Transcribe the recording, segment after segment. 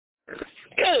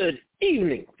Good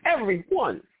evening,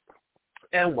 everyone,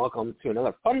 and welcome to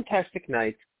another fantastic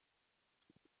night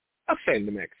of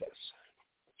Fandom Access.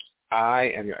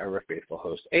 I am your ever faithful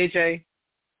host, AJ.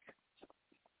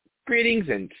 Greetings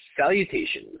and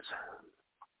salutations.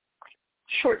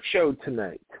 Short show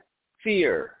tonight.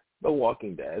 Fear the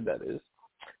Walking Dead, that is.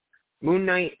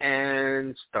 Moonknight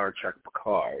and Star Trek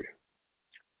Picard.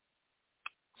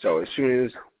 So as soon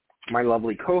as my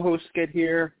lovely co-hosts get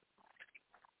here,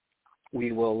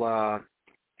 we will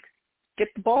get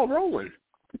the ball rolling.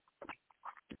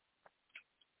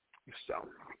 So,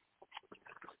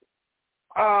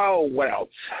 what else?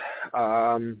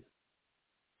 I don't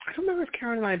remember if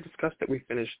Karen and I discussed that we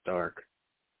finished Dark.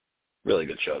 Really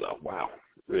good show, though. Wow.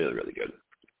 Really, really good.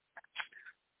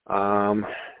 I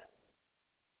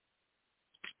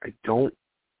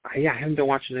haven't been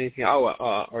watching anything.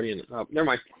 Already. Never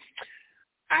mind.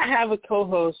 I have a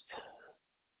co-host.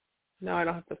 No, I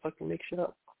don't have to fucking make shit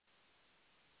up.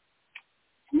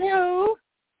 Hello,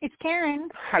 it's Karen.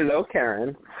 Hello,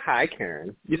 Karen. Hi,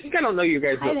 Karen. You think I don't know you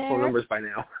guys' phone numbers by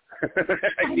now?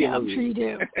 I know, I'm sure you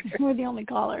do. We're the only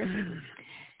callers.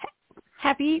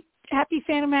 Happy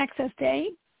Phantom Access Day.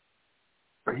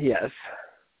 Yes.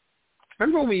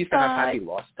 Remember when we used to have Happy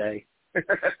Lost Day?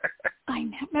 I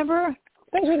know. Remember?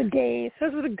 Those were the days.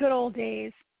 Those were the good old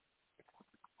days.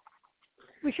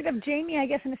 We should have Jamie, I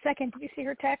guess, in a second. Did you see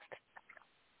her text?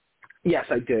 Yes,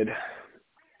 I did.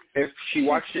 If she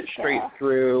watched it straight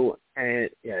through,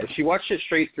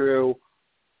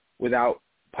 without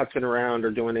putzing around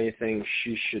or doing anything,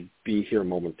 she should be here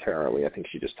momentarily. I think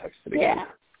she just texted again. Yeah.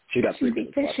 She got 3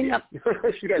 minutes finishing left.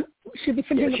 She'll be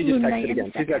finishing up. She just texted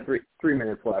again. She's got 3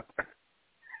 minutes left.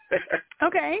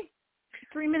 Okay.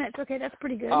 3 minutes. Okay, that's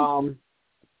pretty good.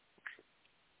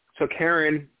 So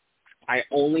Karen, I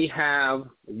only have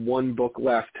one book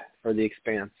left for The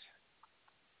Expanse.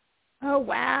 Oh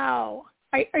wow!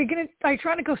 Are you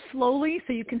trying to go slowly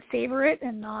so you can savor it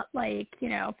and not finish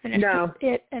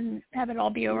it and have it all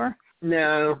be over?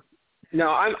 No,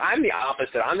 I'm the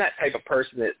opposite. I'm that type of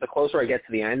person that the closer I get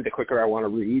to the end, the quicker I want to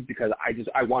read because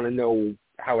I want to know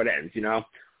how it ends. You know,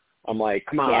 I'm like,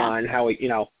 come on, how it,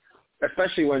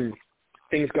 especially when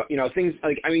things go, things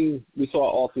like we saw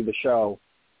all through the show,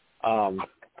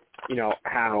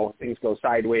 how things go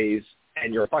sideways.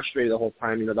 And you're frustrated the whole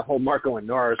time, the whole Marco and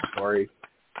Nora story.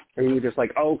 And you're just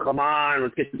like, oh, come on,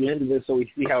 let's get to the end of this so we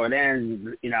see how it ends,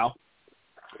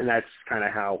 And that's kind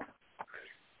of how,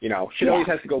 shit always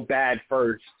has to go bad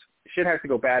first. Shit has to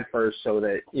go bad first so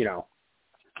that,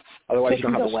 otherwise you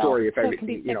don't have a story if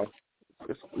everything,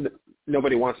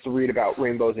 nobody wants to read about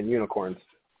rainbows and unicorns.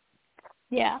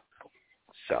 Yeah.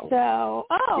 So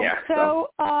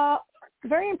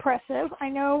very impressive. I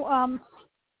know,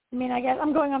 I guess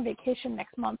I'm going on vacation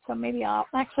next month, so maybe I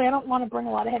don't want to bring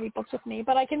a lot of heavy books with me,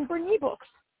 but I can bring ebooks.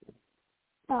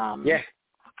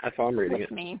 That's how I'm reading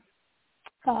with me.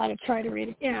 To try to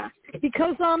read it,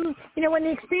 because when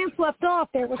The Expanse left off,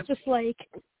 there was just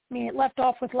it left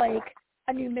off with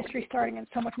a new mystery starting and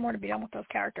so much more to be done with those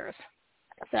characters.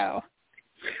 So.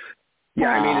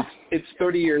 Yeah, it's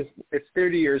 30 years. It's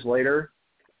 30 years later,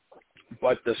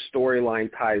 but the storyline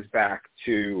ties back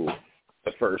to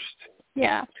the first.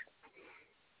 Yeah.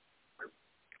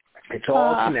 It's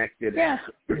all connected. Yeah.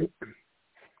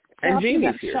 And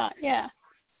Jamie's here. Yeah.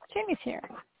 Jamie's here.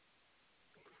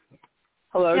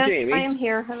 Hello, yes, Jamie. I am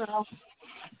here. Hello.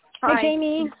 Hi, Hi.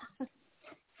 Jamie.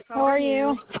 How are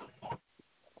you?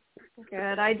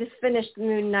 Good. I just finished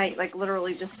Moonknight,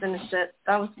 literally just finished it.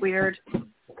 That was weird.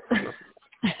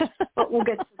 But we'll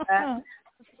get to that.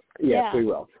 Yes, we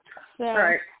will. So, all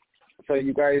right. So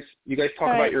you guys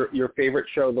talk about your favorite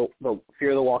show, the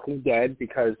Fear the Walking Dead,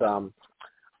 because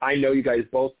I know you guys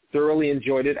both thoroughly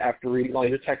enjoyed it after reading all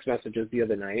your text messages the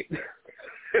other night.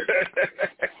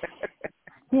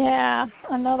 Yeah,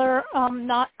 another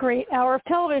not great hour of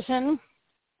television,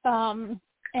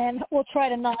 and we'll try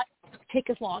to not take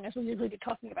as long as we usually do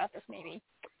talking about this, maybe.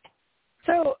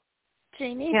 So,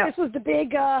 Jamie, this was the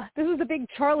big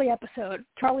Charlie episode.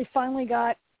 Charlie finally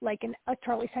got a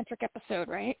Charlie-centric episode,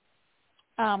 right?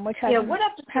 Which hasn't what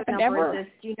happened number ever. is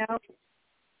this? Do you know?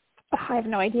 I have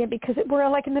no idea because we're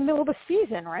in the middle of the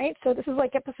season, right? So this is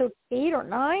episode 8 or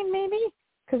 9, maybe.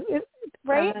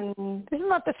 Right? This is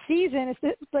not the season.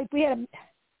 It's we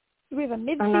have a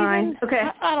mid-season? 9. Okay.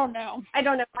 I don't know. I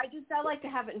like to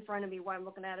have it in front of me while I'm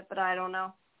looking at it, but I don't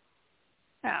know.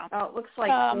 Oh, it looks like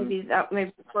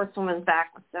maybe the first one was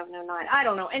back with 709. I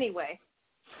don't know. Anyway,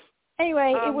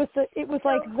 it was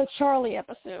the Charlie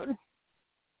episode.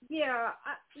 Yeah,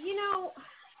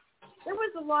 there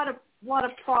was a lot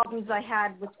of problems I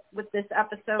had with this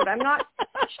episode. I'm not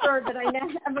sure that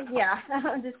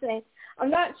I'm just saying, I'm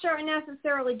not sure I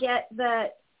necessarily get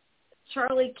that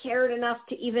Charlie cared enough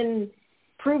to even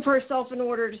prove herself in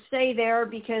order to stay there,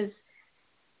 because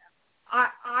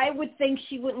I would think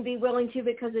she wouldn't be willing to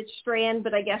because it's Strand,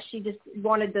 but I guess she just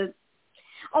wanted to.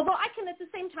 Although I can, at the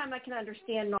same time, I can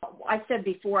understand, I said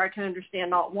before, I can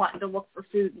understand not wanting to look for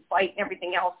food and fight and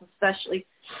everything else, especially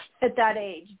at that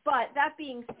age. But that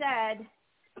being said,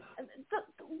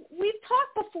 we've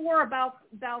talked before about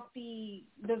the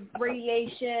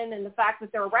radiation and the fact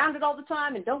that they're around it all the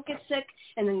time and don't get sick,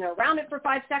 and then they're around it for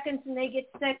 5 seconds and they get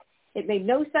sick. It made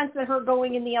no sense that her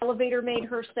going in the elevator made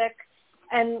her sick.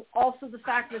 And also the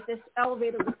fact that this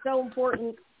elevator was so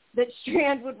important that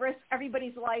Strand would risk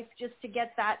everybody's life just to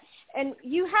get that. And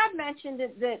you had mentioned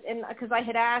that, and because I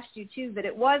had asked you too, that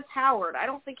it was Howard. I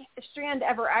don't think Strand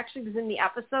ever actually was in the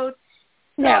episode.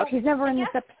 No, he's never in this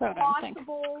episode, I don't think. It's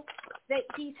possible that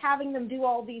he's having them do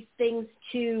all these things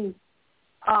to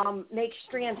make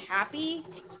Strand happy.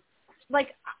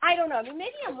 Like, I don't know. I mean,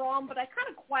 maybe I'm wrong, but I kind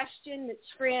of question that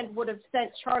Strand would have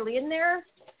sent Charlie in there.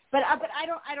 But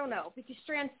I don't know, because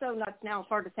Strand's so nuts now, it's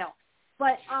hard to tell.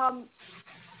 But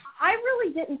I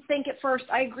really didn't think at first,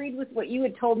 I agreed with what you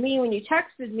had told me when you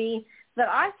texted me, that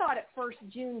I thought at first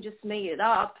June just made it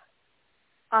up.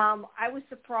 I was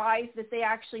surprised that they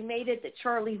actually made it that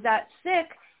Charlie's that sick.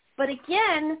 But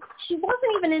again, she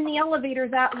wasn't even in the elevator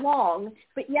that long,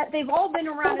 but yet they've all been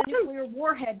around a nuclear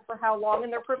warhead for how long,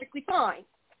 and they're perfectly fine.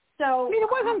 So I mean, it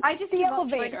wasn't the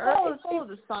elevator. It's all of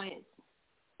the science.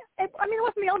 It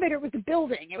wasn't the elevator, it was the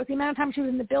building. It was the amount of time she was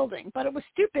in the building. But it was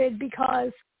stupid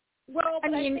because,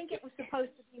 I think it was supposed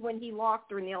to be when he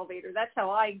locked her in the elevator. That's how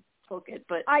I took it.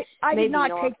 But I did not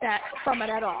take that from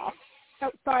it at all. Oh,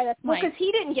 sorry, that's my because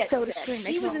he didn't get soda sick. stream.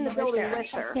 He was in the building with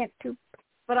her. I can't poop.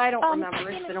 But I don't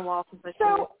remember. It's been a while since I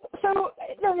saw it. So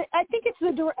no, I think it's the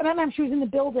amount of time she was in the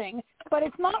building. But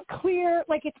it's not clear.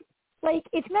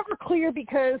 It's never clear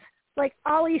because, like,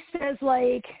 Ali says,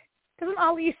 like, doesn't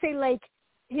Ali say, like,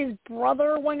 his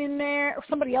brother went in there or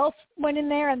somebody else went in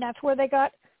there and that's where they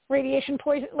got radiation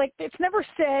poison? Like, it's never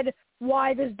said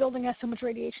why this building has so much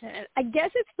radiation in it. I guess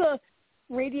it's the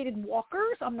radiated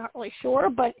walkers. I'm not really sure,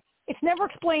 but it's never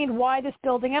explained why this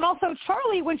building. And also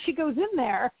Charlie, when she goes in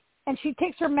there and she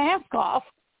takes her mask off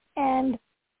and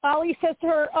Ali says to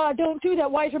her, don't do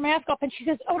that. Why is your mask off? And she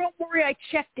says, oh, don't worry. I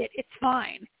checked it. It's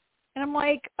fine. And I'm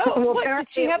like, oh, what? Did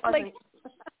she have, like,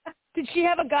 did she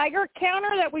have a Geiger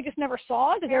counter that we just never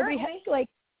saw? Did everybody have, like,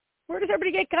 where does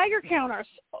everybody get Geiger counters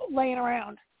laying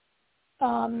around?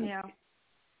 Yeah.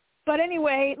 But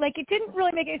anyway, like, it didn't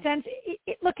really make any sense.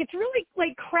 Look, it's really,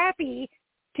 like, crappy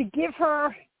to give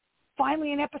her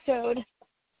finally an episode,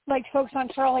 like, focus on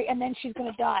Charlie, and then she's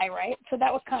going to die, right? So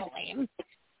that was kind of lame.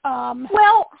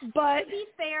 But to be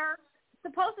fair,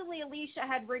 supposedly Alicia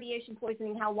had radiation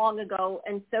poisoning how long ago,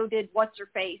 and so did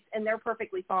What's-Her-Face, and they're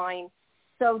perfectly fine.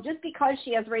 So just because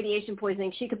she has radiation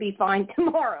poisoning, she could be fine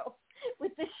tomorrow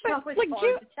with this show. Like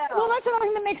June, well, that's another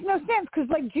thing that makes no sense because,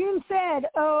 like, June said,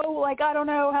 oh, like, I don't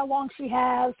know how long she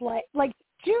has. Like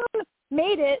June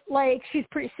made it like she's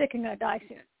pretty sick and going to die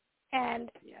soon. And,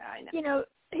 yeah, I know. You know,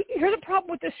 here's a problem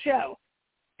with this show.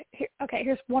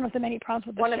 Here's one of the many problems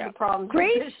with this show. One of the problems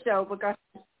with this show. Because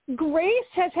Grace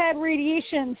has had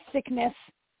radiation sickness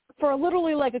for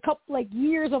literally, like, a couple, like,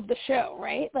 years of the show,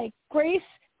 right? Like, Grace,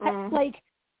 like,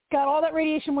 got all that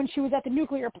radiation when she was at the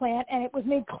nuclear plant, and it was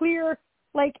made clear,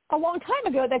 like, a long time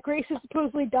ago that Grace is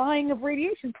supposedly dying of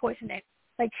radiation poisoning.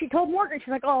 Like, she told Morgan,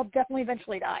 she's like, oh, I'll definitely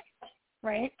eventually die,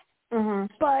 right?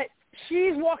 Mm-hmm. But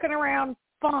she's walking around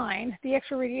fine. The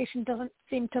extra radiation doesn't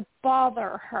seem to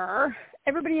bother her.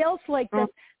 Everybody else, like,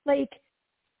 like,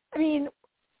 I mean,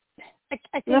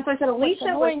 I think that's why I said Alicia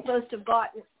was supposed to have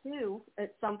gotten it too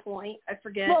at some point. I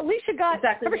forget. Well, Alicia got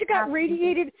exactly. She got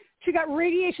radiated. She got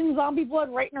radiation zombie blood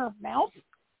right in her mouth.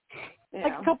 Yeah.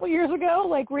 Like a couple years ago,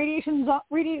 like radiated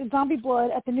zombie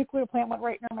blood at the nuclear plant went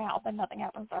right in her mouth, and nothing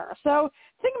happened to her. So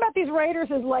the thing about these writers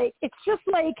is, like, it's just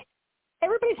like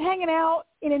everybody's hanging out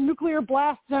in a nuclear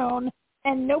blast zone,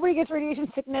 and nobody gets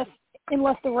radiation sickness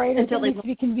unless the writers needs to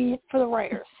be convenient for the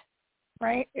writers.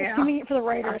 Right? Yeah. It's convenient for the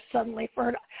writers suddenly for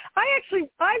her.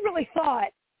 I really thought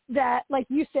that, like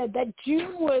you said, that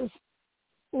June was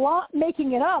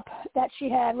making it up that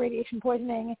she had radiation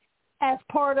poisoning as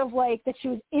part of, like, that she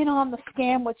was in on the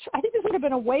scam, which I think this would have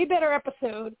been a way better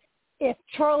episode if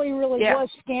Charlie really was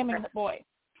scamming the boy,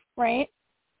 right?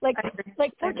 Like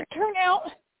for it to turn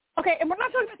out, okay, and we're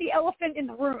not talking about the elephant in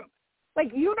the room.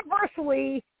 Like,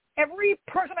 universally, every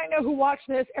person I know who watched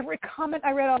this, every comment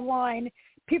I read online,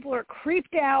 people are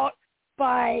creeped out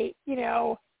by,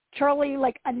 Charlie,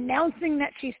 like, announcing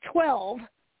that she's 12,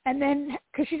 and then,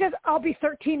 because she says, I'll be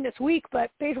 13 this week,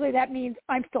 but basically that means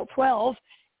I'm still 12,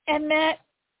 and that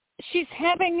she's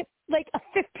having, like, a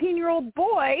 15-year-old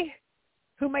boy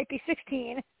who might be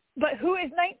 16, but who is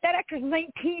that actor's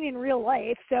 19 in real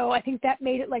life, so I think that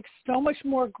made it, like, so much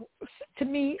more, to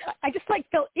me, I just, like,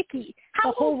 felt icky,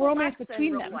 the whole romance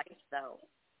between them. Life, though?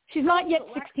 She's not yet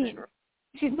 16.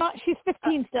 She's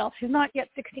 15 still. She's not yet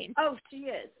 16. Oh, she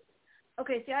is.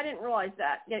 Okay, see, I didn't realize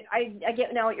that. I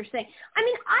get now what you're saying. I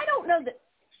mean, I don't know that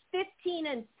 15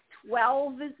 and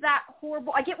 12 is that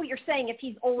horrible. I get what you're saying if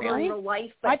he's older in real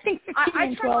life, but I think 15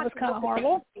 and 12 is kind of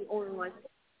horrible.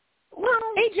 Well,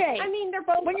 AJ, I mean, they're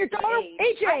both when your daughter,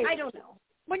 age. AJ, I don't know.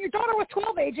 When your daughter was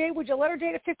 12, AJ, would you let her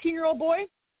date a 15-year-old boy?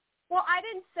 Well, I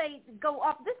didn't say go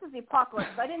off. This is the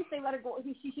apocalypse. I didn't say let her go.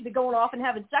 She should be going off and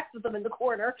having sex with them in the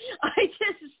corner. I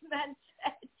just meant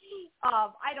that,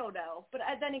 I don't know. But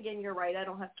then again, you're right. I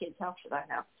don't have kids. How should I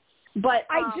know? But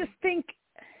I just think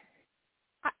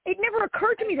it never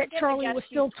occurred to me that Charlie was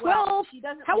still 12.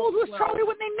 How old was Charlie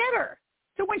when they met her?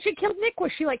 So when she killed Nick,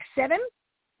 was she like 7?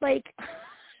 Like,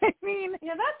 I mean,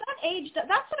 that age. That's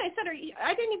what I said.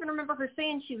 I didn't even remember her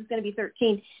saying she was going to be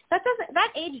 13. That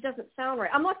age doesn't sound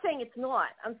right. I'm not saying it's not.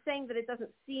 I'm saying that it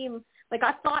doesn't seem like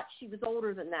I thought she was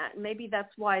older than that. And maybe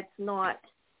that's why it's not.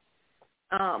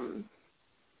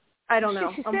 I don't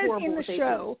know. She I'm says horrible in the with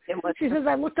show. ages. She says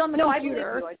I looked on the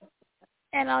computer, I believe you.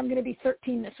 and I'm going to be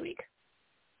 13 this week.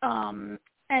 And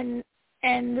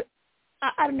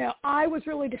I don't know. I was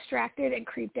really distracted and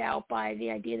creeped out by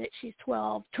the idea that she's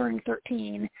 12, turning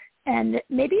 13, and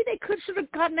maybe they should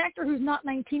have got an actor who's not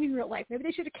 19 in real life. Maybe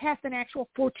they should have cast an actual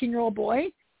 14-year-old boy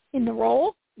in the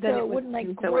role, so it wouldn't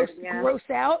like gross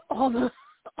out all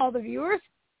the viewers.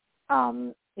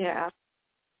 Yeah.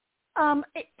 I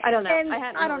don't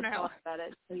know. I don't know. Thought about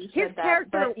it. So his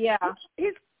character, but yeah.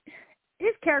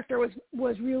 His character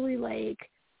was really like,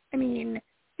 I mean,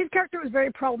 his character was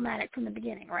very problematic from the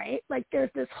beginning, right? Like, there's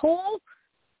this whole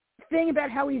thing about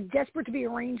how he's desperate to be a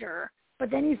ranger, but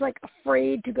then he's, like,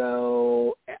 afraid to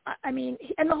go. I mean,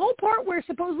 and the whole part where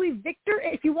supposedly Victor,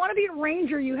 if you want to be a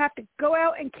ranger, you have to go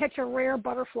out and catch a rare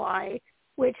butterfly,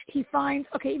 which he finds,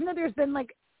 okay, even though there's been,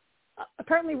 like,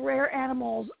 apparently rare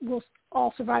animals will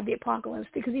all survive the apocalypse,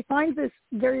 because he finds this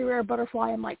very rare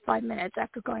butterfly in, like, 5 minutes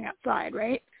after going outside,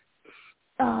 right?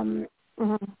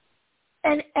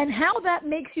 And how that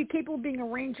makes you capable of being a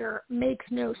ranger makes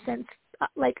no sense.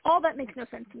 Like, all that makes no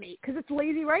sense to me, because it's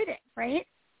lazy writing, right?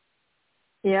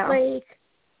 Yeah.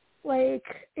 Like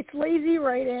it's lazy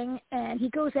writing, and he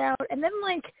goes out, and then,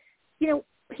 like,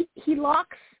 he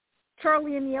locks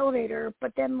Charlie in the elevator,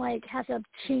 but then, like, has a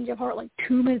change of heart, like,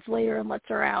 2 minutes later and lets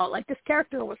her out. Like, this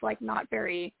character was, like, not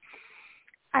very,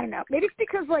 I don't know. Maybe it's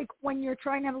because, like, when you're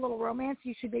trying to have a little romance,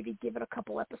 you should maybe give it a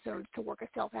couple episodes to work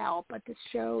itself out. But this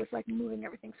show is, like, moving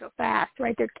everything so fast,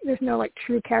 right? There's no, like,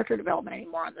 true character development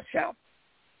anymore on the show.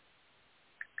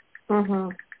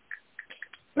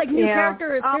 Like, new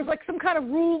characters, there's, like, some kind of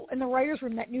rule in the writer's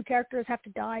room that new characters have to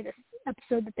die this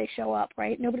episode that they show up,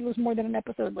 right? Nobody was more than an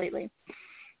episode lately.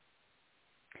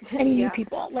 Any new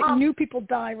people. Like, new people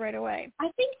die right away.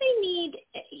 I think they need,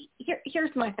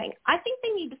 here's my thing. I think they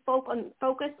need to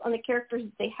focus on the characters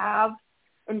that they have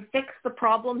and fix the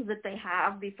problems that they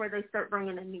have before they start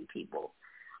bringing in new people.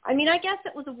 I mean, I guess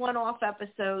it was a one-off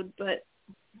episode, but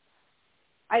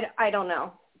I don't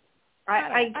know.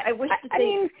 I wish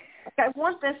I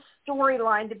want this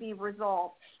storyline to be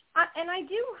resolved. And I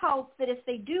do hope that if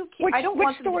they do, I don't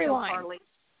want them to kill Charlie.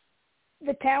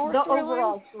 The tower the storyline?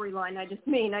 Overall storyline, I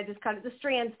just kind of the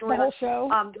Strand storyline. The whole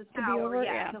show? The tower,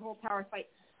 the whole tower fight.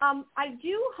 I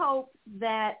do hope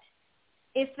that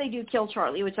if they do kill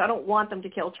Charlie, which I don't want them to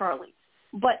kill Charlie,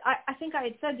 but I think I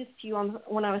had said this to you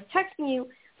when I was texting you,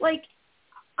 like,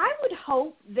 I would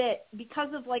hope that because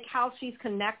of, like, how she's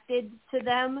connected to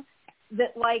them,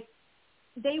 that, like,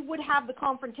 they would have the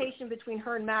confrontation between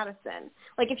her and Madison.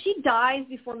 Like, if she dies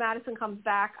before Madison comes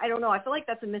back, I don't know. I feel like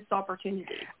that's a missed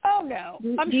opportunity. Oh, no.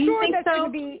 I'm sure that's going to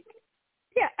be...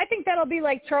 Yeah, I think that'll be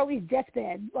like Charlie's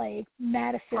deathbed. Like,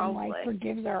 Madison, like,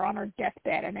 forgives her on her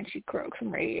deathbed, and then she croaks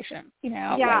from radiation.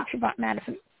 Yeah. Like, she bought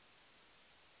Madison.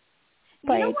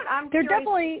 Like, you know what I'm there curious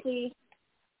definitely... to see?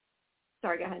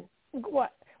 Sorry, go ahead.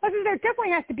 What? Well, there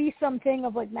definitely has to be something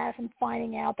of, like, Madison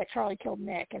finding out that Charlie killed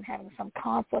Nick and having some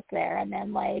conflict there, and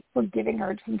then, like, forgiving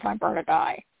her some time for her to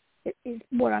die. It is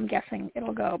what I'm guessing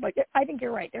it'll go. But I think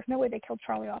you're right. There's no way they killed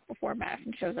Charlie off before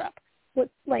Madison shows up. That's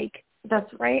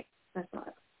right. That's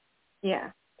not.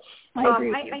 Yeah. I agree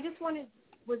with you. I just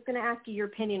was going to ask you your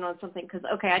opinion on something because,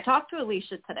 okay, I talked to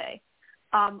Alicia today.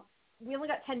 we only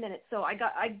got 10 minutes, so I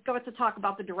got to talk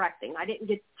about the directing. I didn't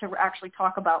get to actually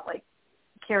talk about like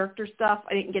character stuff.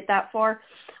 I didn't get that far.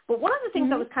 But one of the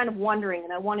things I was kind of wondering,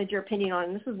 and I wanted your opinion on,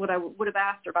 and this is what I would have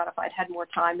asked her about if I'd had more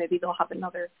time. Maybe they'll have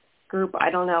another group. I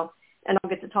don't know, and I'll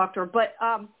get to talk to her. But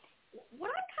what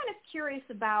I'm kind of curious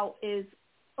about is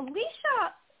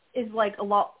Alicia is like a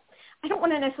lot. I don't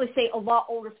want to necessarily say a lot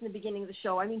older from the beginning of the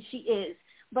show. I mean, she is.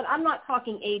 But I'm not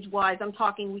talking age-wise. I'm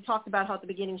talking, we talked about how at the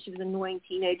beginning she was an annoying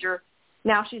teenager.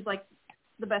 Now she's like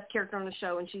the best character on the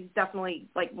show, and she's definitely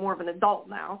like more of an adult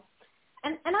now.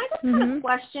 And I just kind of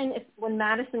question if when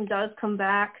Madison does come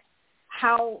back,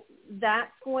 how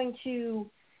that's going to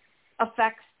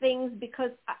affect things,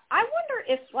 because I wonder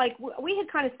if, like, we had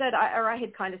kind of said, or I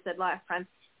had kind of said last time,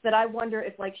 that I wonder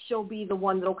if, like, she'll be the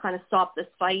one that'll kind of stop this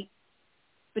fight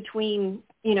between,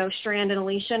 you know, Strand and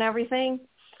Alicia and everything.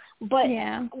 But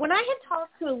when I had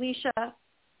talked to Alicia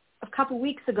a couple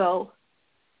weeks ago,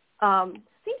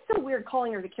 seems so weird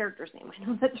calling her the character's name. I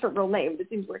know that's her real name, but it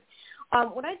seems weird.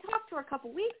 When I talked to her a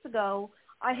couple weeks ago,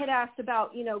 I had asked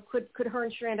about, you know, could her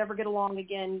and Strand ever get along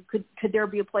again? Could there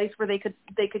be a place where they could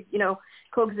you know,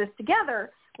 coexist together,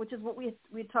 which is what we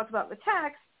had talked about in the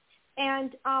text.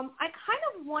 And I kind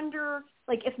of wonder,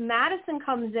 like, if Madison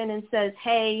comes in and says,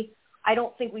 hey, I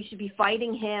don't think we should be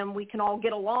fighting him, we can all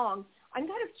get along, I'm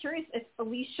kind of curious if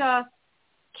Alicia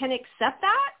can accept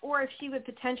that, or if she would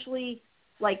potentially,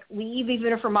 like, leave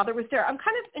even if her mother was there. I'm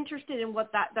kind of interested in what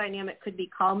that dynamic could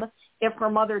become if her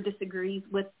mother disagrees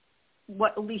with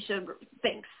what Alicia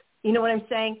thinks. You know what I'm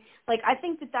saying? Like, I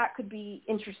think that could be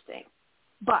interesting.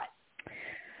 But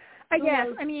I guess,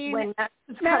 I mean,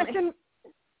 Madison,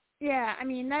 yeah, I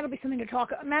mean, that'll be something to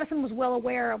talk about. Madison was well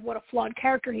aware of what a flawed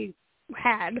character he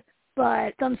had,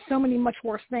 but done so many much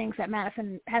worse things that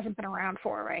Madison hasn't been around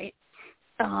for, right?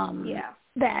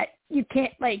 That you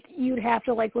can't, like, you'd have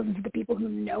to, like, listen to the people who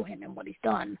know him and what he's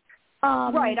done.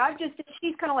 Right.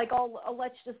 She's kind of like,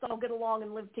 let's just all get along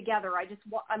and live together.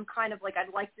 I'm kind of like,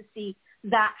 I'd like to see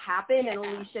that happen, and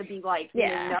Alicia be like,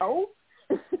 no.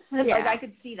 Like, I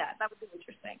could see that. That would be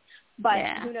interesting. But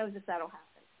who knows if that'll happen.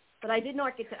 But I did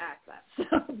not get to ask that.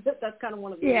 So that's kind of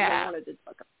one of the things I wanted to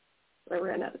talk about. I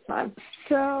ran out of time.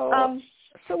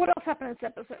 So what else happened in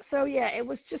this episode? So it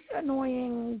was just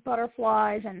annoying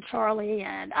butterflies and Charlie,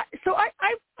 and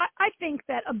I think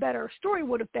that a better story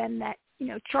would have been that, you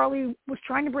know, Charlie was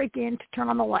trying to break in to turn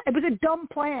on the light. It was a dumb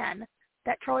plan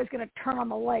that Charlie's going to turn on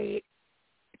the light,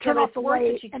 turn off the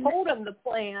light. She told him the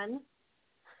plan.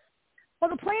 Well,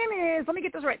 the plan is, let me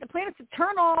get this right. The plan is to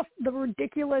turn off the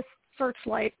ridiculous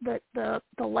searchlight, the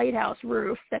lighthouse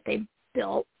roof that they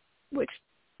built, which.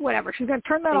 Whatever. She's going to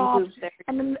turn that off,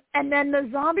 and then the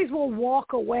zombies will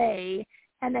walk away,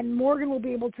 and then Morgan will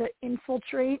be able to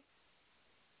infiltrate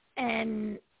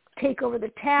and take over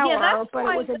the tower. Yeah, that's but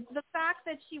why it was the fact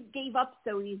that she gave up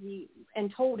so easy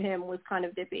and told him was kind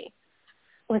of dippy.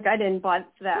 Like, I didn't buy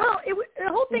that. Well, the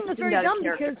whole thing was very dumb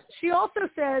because she also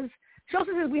says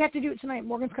we have to do it tonight.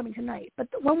 Morgan's coming tonight. But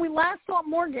when we last saw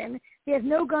Morgan, he has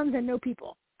no guns and no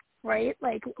people, right?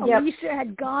 Like, Alicia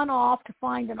had gone off to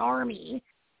find an army,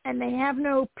 and they have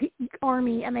no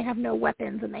army, and they have no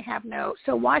weapons, and they have no.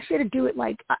 So why should it do it?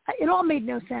 Like, it all made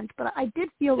no sense. But I did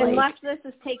feel like unless this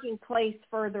is taking place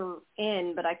further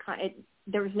in, but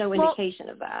there was no indication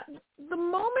of that. The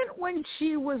moment when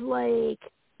she was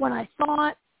like, when I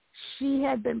thought she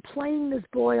had been playing this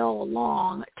boy all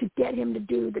along to get him to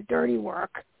do the dirty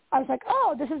work, I was like,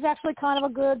 oh, this is actually kind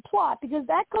of a good plot, because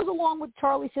that goes along with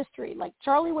Charlie's history. Like,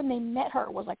 Charlie, when they met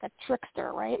her, was like a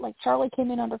trickster, right? Like, Charlie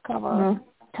came in undercover.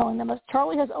 Telling them,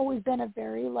 Charlie has always been a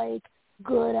very, like,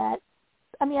 good at,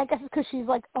 I mean, I guess it's because she's,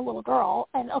 like, a little girl.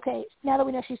 And, okay, now that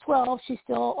we know she's 12, she's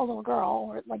still a little girl,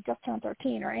 or, like, just turned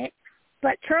 13, right?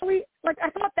 But Charlie, like, I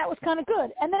thought that was kind of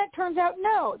good. And then it turns out,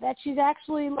 no, that she's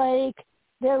actually, like,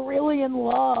 they're really in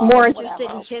love. More interested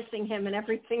in kissing him and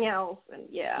everything else. And,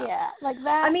 Yeah, like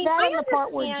that. I mean, that I and the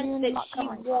part where June's that not she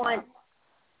covering wants,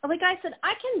 like I said,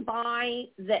 I can buy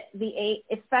the age,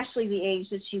 especially the age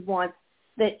that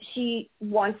she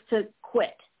wants to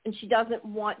quit, and she doesn't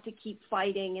want to keep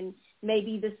fighting, and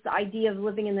maybe this idea of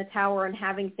living in the tower and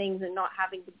having things and not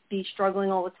having to be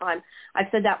struggling all the time. I've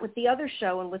said that with the other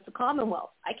show and with the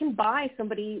Commonwealth. I can buy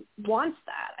somebody wants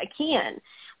that. I can.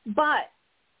 But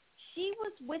she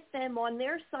was with them on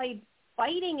their side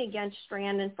fighting against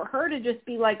Strand, and for her to just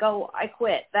be like, oh, I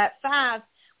quit that fast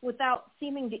without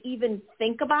seeming to even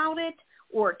think about it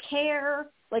or care,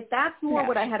 like, that's more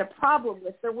what I had a problem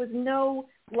with. There was no,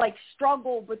 like,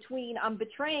 struggle between I'm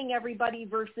betraying everybody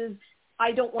versus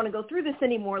I don't want to go through this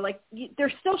anymore. Like,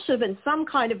 there still should have been some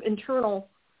kind of internal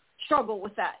struggle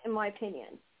with that, in my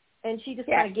opinion. and she just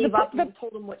kind of gave up and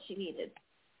told him what she needed.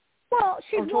 Well,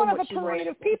 she's one of a parade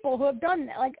of people who have done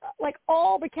that. Like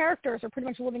all the characters are pretty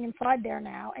much living inside there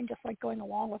now and just like going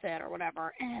along with it or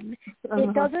whatever. And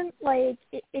it doesn't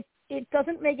it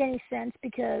doesn't make any sense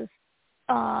because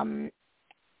it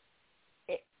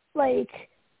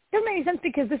doesn't make any sense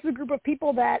because this is a group of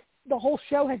people that the whole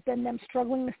show has been them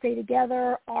struggling to stay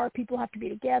together. Our people have to be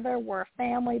together. We're a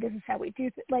family. This is how we do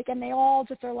and they all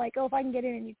just are like, oh, if I can get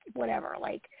in and you whatever,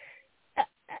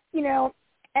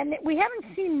 And we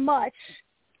haven't seen much,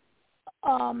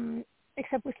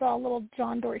 except we saw a little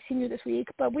John Dory Sr. this week.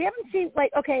 But we haven't seen,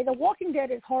 The Walking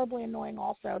Dead is horribly annoying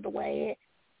also, the way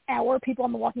our people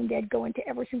on The Walking Dead go into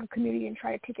every single community and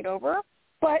try to take it over.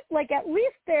 But, at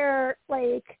least they're,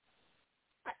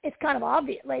 it's kind of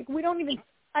obvious. We don't even,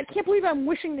 I can't believe I'm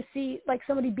wishing to see,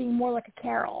 somebody being more like a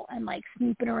Carol and,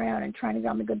 snooping around and trying to get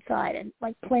on the good side and,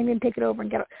 planning to take it over and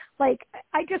get it.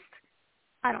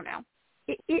 I don't know.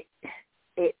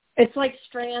 It's like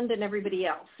Strand and everybody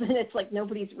else, and it's like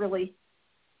nobody's really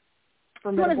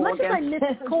formidable. Well, as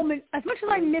much as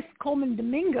I miss Coleman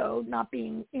Domingo not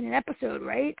being in an episode,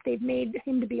 right? They've made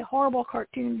him to be a horrible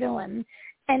cartoon villain,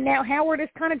 and now Howard is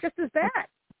kind of just as bad.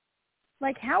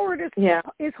 Howard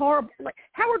is horrible.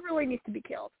 Howard really needs to be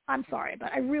killed. I'm sorry,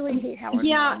 but I really hate Howard.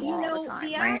 Yeah, all the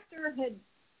time, right? Actor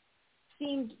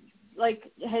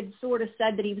had sort of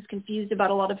said that he was confused about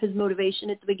a lot of his motivation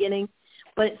at the beginning,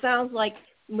 but it sounds like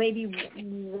maybe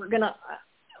we're going to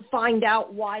find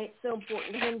out why it's so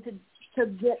important to him to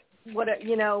get that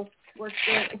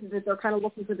they're kind of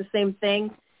looking for the same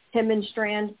thing, him and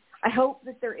Strand. I hope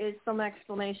that there is some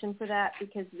explanation for that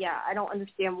because, I don't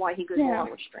understand why he goes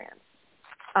along with Strand.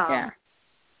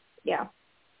 Yeah.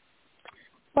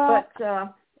 Well,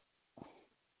 but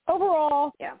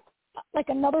overall,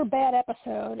 another bad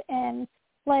episode. And,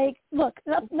 look,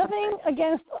 nothing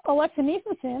against Alexa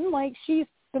Neeson. She's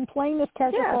been playing this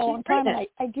character for a long time, and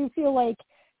I do feel like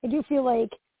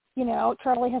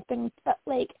Charlie has been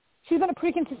she's been a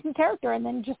pretty consistent character, and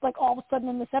then just all of a sudden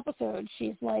in this episode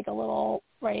she's a little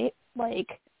and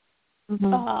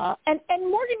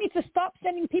Morgan needs to stop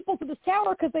sending people to this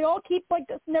tower because they all keep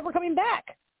just never coming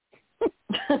back.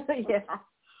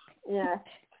 Yeah.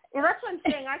 Well, that's what I'm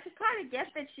saying. I could kind of guess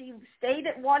that she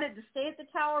wanted to stay at the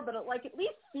tower, but at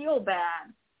least feel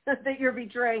bad that you're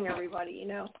betraying everybody,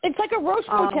 It's like a Roche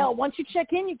motel. Once you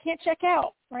check in, you can't check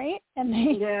out, right? And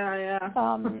they,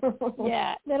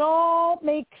 it all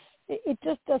makes it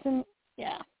just doesn't.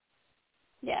 Yeah.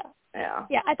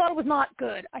 I thought it was not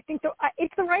good. I think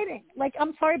it's the writing.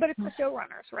 I'm sorry, but it's the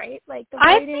showrunners, right? The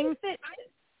writing. I think that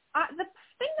the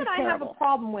thing that I have a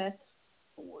problem with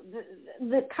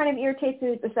that kind of irritates me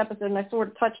with this episode, and I sort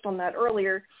of touched on that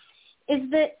earlier, is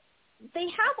that they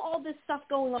have all this stuff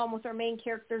going on with our main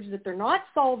characters that they're not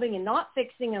solving and not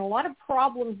fixing, and a lot of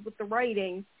problems with the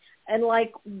writing. And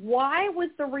why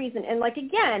was the reason? And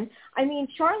again, I mean,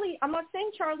 Charlie, I'm not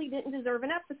saying Charlie didn't deserve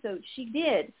an episode. She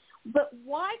did. But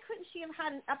why couldn't she have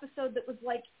had an episode that was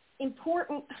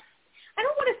important? I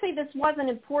don't want to say this wasn't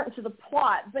important to the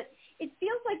plot, but it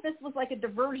feels like this was a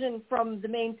diversion from the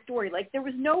main story. There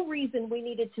was no reason we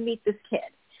needed to meet this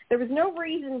kid. There was no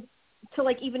reason to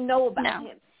even know about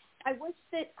him. I wish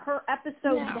that her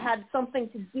episode had something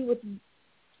to do with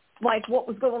what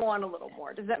was going on a little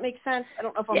more. Does that make sense? I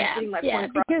don't know if I'm getting my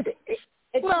point across. Because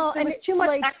there was too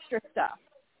much extra stuff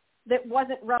that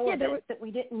wasn't relevant that we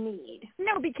didn't need.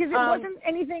 No, because it wasn't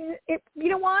anything. You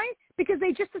know why? Because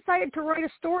they just decided to write a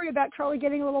story about Charlie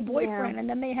getting a little boyfriend, and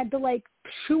then they had to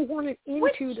shoehorn it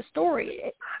into the story.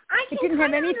 It didn't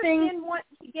have anything. I can want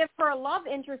to give her a love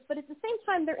interest, but at the same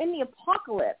time, they're in the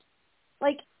apocalypse.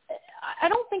 I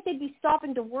don't think they'd be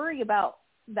stopping to worry about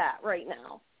that right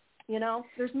now.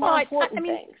 There's more important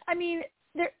things. I mean,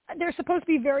 they're supposed to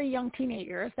be very young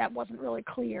teenagers. That wasn't really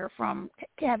clear from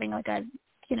having a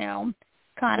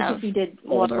kind of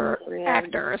older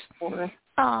actors.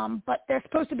 But they're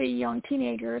supposed to be young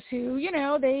teenagers who,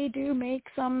 they do make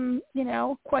some,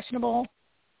 questionable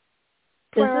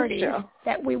priorities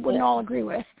that we wouldn't all agree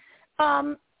with.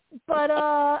 But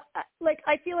I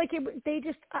feel like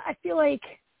I feel like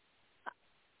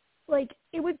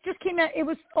it was just came out. It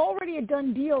was already a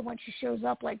done deal when she shows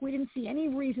up. We didn't see any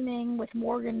reasoning with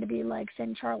Morgan to be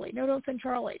send Charlie. No, don't send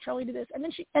Charlie. Charlie did this, and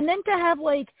then to have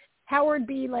Howard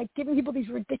be giving people these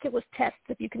ridiculous tests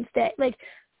if you can stay.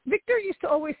 Victor used to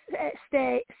always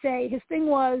say his thing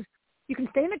was you can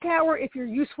stay in the tower if you're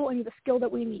useful and you have the skill that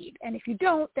we need, and if you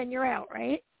don't, then you're out,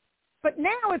 right? But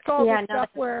now it's all this stuff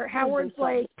where Howard's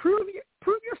prove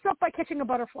yourself by catching a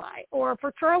butterfly, or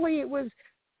for Charlie it was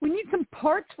We need some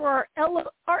parts for our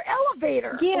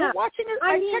elevator. Yeah.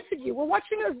 I texted you. We're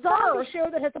watching a zombie show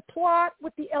that has a plot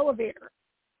with the elevator.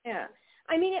 Yeah.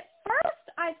 I mean, at first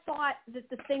I thought that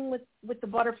the thing with the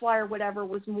butterfly or whatever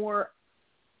was more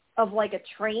of like a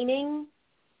training,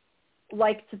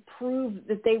 like to prove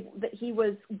that he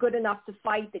was good enough to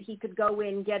fight, that he could go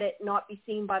in, get it, not be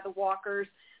seen by the walkers,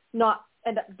 not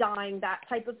end up dying, that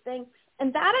type of thing.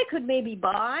 And that I could maybe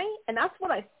buy, and that's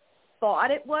what I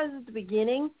thought it was at the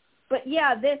beginning. But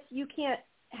yeah, you can't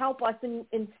help us and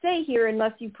stay here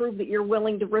unless you prove that you're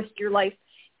willing to risk your life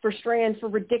for Strand for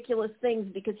ridiculous things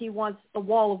because he wants a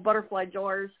wall of butterfly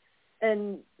jars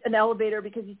and an elevator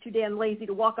because he's too damn lazy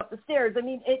to walk up the stairs. I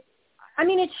mean,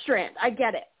 it's Strand. I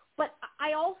get it. But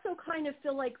I also kind of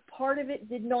feel like part of it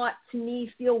did not, to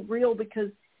me, feel real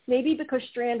because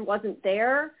Strand wasn't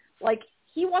there. Like,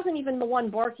 he wasn't even the one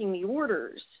barking the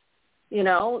orders. You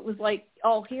know, it was like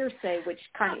all hearsay, which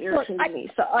kind of irritated me.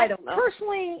 So I don't know.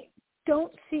 Personally,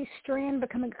 don't see Strand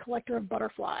becoming a collector of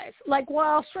butterflies. Like,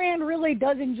 while Strand really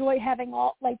does enjoy having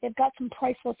they've got some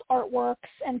priceless artworks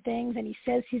and things, and he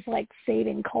says he's like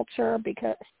saving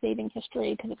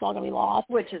history because it's all going to be lost.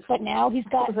 But now he's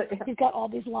got all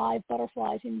these live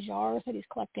butterflies in jars that he's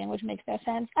collecting, which makes no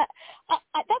sense.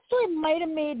 That story might have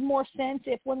made more sense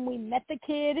if when we met the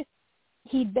kid,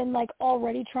 he'd been like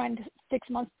already trying to 6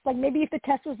 months. Like maybe if the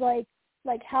test was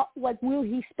will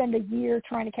he spend a year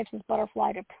trying to catch this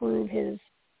butterfly to prove his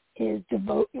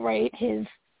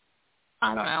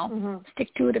I don't know,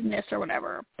 stick-to-itiveness or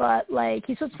whatever. But like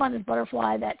he's supposed to find this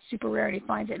butterfly that's super rare and he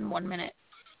finds it in 1 minute.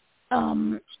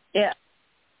 Yeah.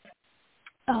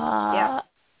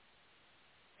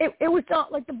 It was dumb.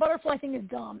 Like the butterfly thing is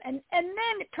dumb. And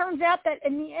then it turns out that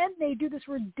in the end they do this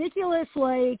ridiculous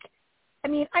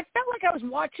I felt like I was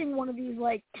watching one of these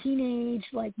like teenage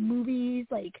like movies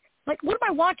like what am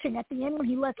I watching at the end when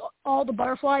he lets all the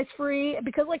butterflies free?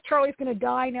 Because like Charlie's going to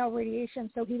die now of radiation,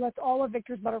 so he lets all of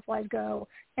Victor's butterflies go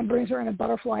and brings her in a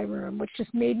butterfly room, which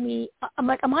just made me, I'm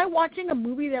like, am I watching a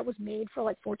movie that was made for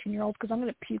like 14-year-olds? Because I'm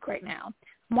going to puke right now.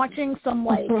 I'm watching some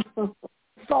like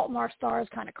Salt in Our Stars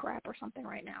kind of crap or something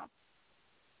right now.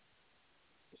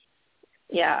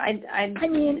 Yeah, I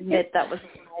admit that was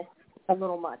a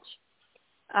little much.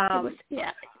 It was,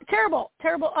 terrible.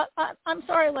 I'm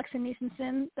sorry, Alexa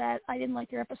Neeson, that I didn't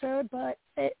like your episode, but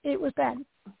it was bad.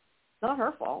 It's not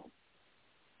her fault.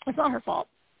 It's not her fault.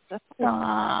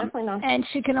 Definitely not. And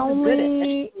she can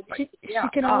only she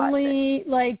can only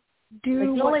like do they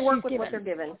can what only work she's with given. what they're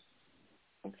given.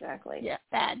 Exactly. Yeah,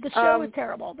 bad. The show is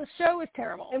terrible. The show is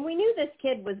terrible. And we knew this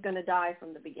kid was going to die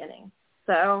from the beginning.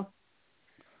 So.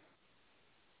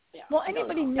 Yeah, well,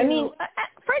 anybody knew.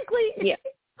 Frankly,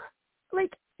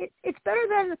 it's better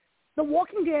than The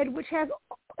Walking Dead, which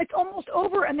it's almost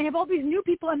over, and they have all these new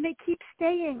people, and they keep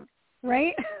staying,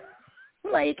 right?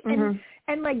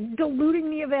 and like diluting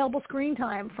the available screen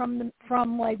time from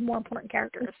like more important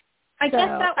characters. I guess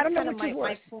that was kind of my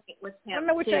point with him. I don't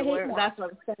know which I hate more. That's what I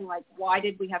was saying. Like, why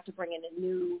did we have to bring in a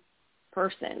new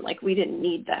person? Like, we didn't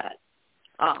need that.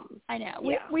 I know.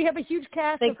 We have a huge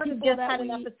cast of people that They could have just had an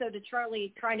episode of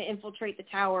Charlie trying to infiltrate the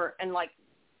tower and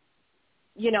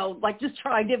just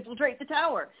trying to infiltrate the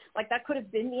tower. Like, that could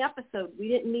have been the episode. We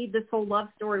didn't need this whole love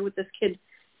story with this kid,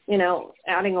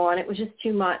 adding on. It was just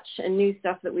too much and new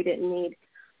stuff that we didn't need.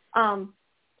 So,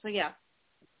 yeah.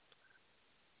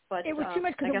 But it was too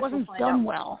much because it wasn't done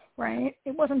well, right?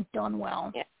 It wasn't done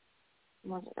well. Yeah. It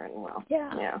wasn't done well.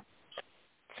 Yeah.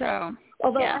 So,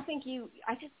 although I think you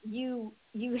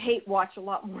hate watch a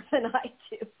lot more than I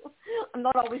do. I'm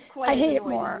not always quite as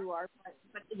annoyed as you are,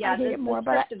 but yeah, I hate it more.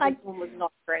 But this one was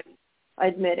not great. I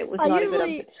admit it was not a good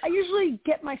episode. I usually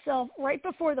get myself right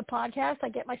before the podcast. I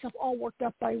get myself all worked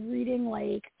up by reading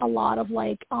like a lot of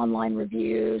like online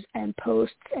reviews and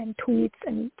posts and tweets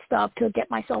and stuff to get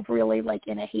myself really like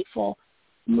in a hateful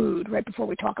mood right before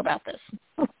we talk about this.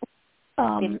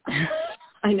 I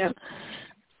know.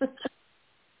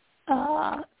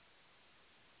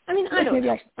 I don't. Maybe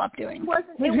I should stop doing. It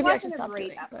wasn't a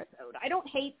great episode. I don't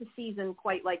hate the season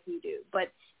quite like you do,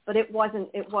 but it wasn't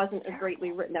a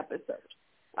greatly written episode.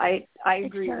 I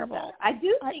agree with that. I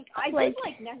do think I did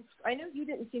like next. I know you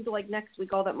didn't seem to like next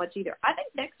week all that much either. I think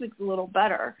next week's a little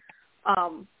better.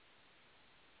 Really?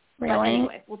 But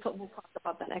anyway, we'll talk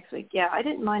about that next week. Yeah, I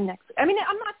didn't mind next week. I'm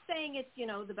not saying it's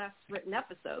the best written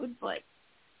episode, but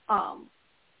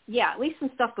at least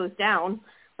some stuff goes down.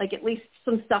 Like, at least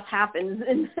some stuff happens.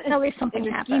 At least something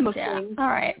happens, things. All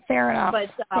right, fair enough.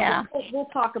 But we'll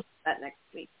talk about that next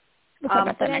week. We'll talk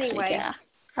about that next week, yeah.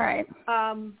 All right.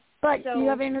 But so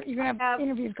you're going to have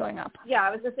interviews going up. Yeah,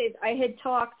 I was going to say, I had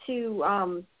talked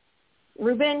to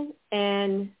Ruben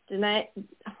and Denai.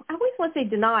 I always want to say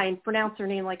Denai and pronounce her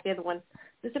name like the other one.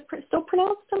 Is it still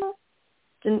pronounced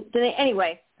Denai?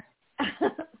 Anyway,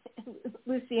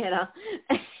 Luciana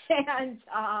and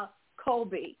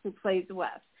Colby, who plays Wes.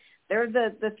 They're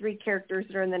the three characters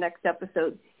that are in the next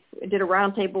episode. I did a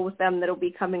roundtable with them that'll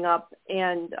be coming up,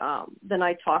 and then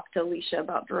I talked to Alicia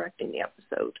about directing the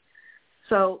episode.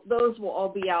 So those will all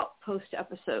be out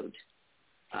post-episode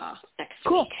next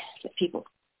week, if people.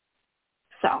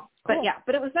 So, but cool. yeah,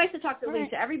 but it was nice to talk to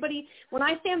Alicia. Right. Everybody, when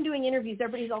I say I'm doing interviews,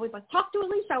 everybody's always like, talk to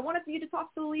Alicia. I wanted you to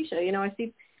talk to Alicia. You know,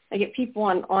 I get people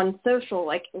on social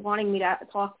like wanting me to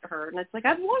talk to her, and it's like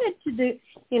I've wanted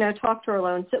to talk to her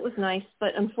alone. So it was nice,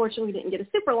 but unfortunately we didn't get a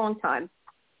super long time.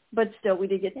 But still, we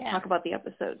did get to talk about the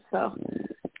episode. So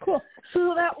cool.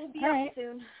 So that will be all out right.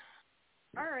 soon.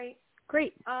 All right.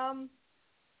 Great.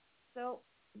 So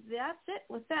that's it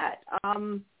with that.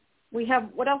 We have,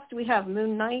 what else do we have?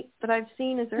 Moonknight that I've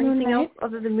seen. Is there anything else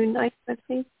other than Moonknight I've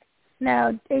seen?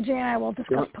 No, AJ and I will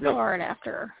discuss Picard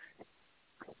after.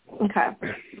 Okay.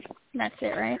 That's it,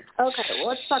 right? Okay, well,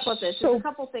 let's talk about this. There's a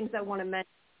couple things I want to mention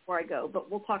before I go,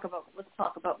 but let's talk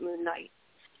about Moonknight.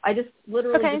 I just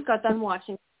literally just got done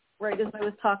watching right as I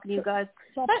was talking to you guys.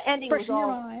 So that ending was all your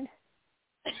mind.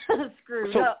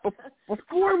 screwed up.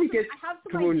 Before we get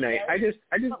to Moonknight, I just.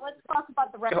 But let's talk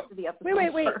about the rest of the episode.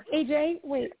 Wait, first. AJ,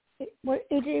 wait. What,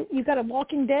 AJ, you got a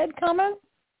Walking Dead comment?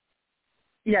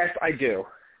 Yes, I do.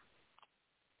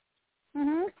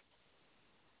 Mm-hmm.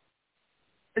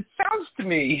 It sounds to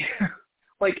me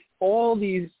like all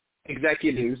these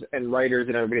executives and writers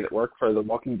and everybody that work for the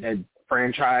Walking Dead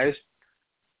franchise,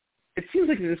 it seems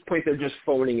like at this point they're just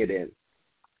phoning it in.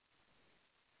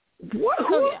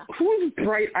 Whose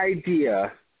bright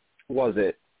idea was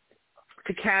it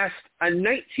to cast a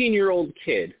 19-year-old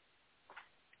kid,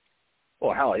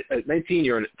 well, hell, a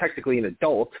 19-year-old, technically an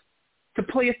adult, to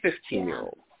play a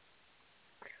 15-year-old?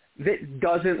 That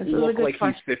doesn't look like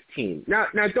he's 15. Now,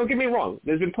 don't get me wrong.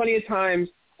 There's been plenty of times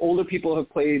older people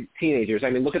have played teenagers. I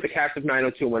mean, look at the cast of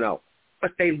 90210.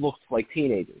 But they looked like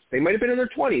teenagers. They might have been in their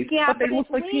 20s, but they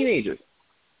looked like teenagers.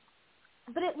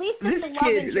 But at least if the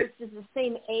love interest is the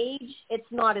same age, it's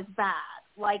not as bad.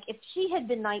 Like, if she had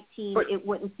been 19, it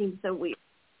wouldn't seem so weird.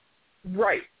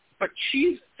 Right. But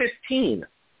she's 15,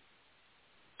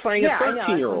 playing a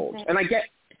 13-year-old. And I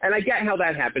get how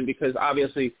that happened because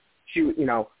obviously she,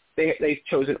 they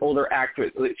chose an older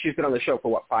actress. She's been on the show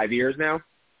for, 5 years now?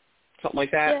 Something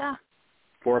like that? Yeah.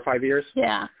 4 or 5 years?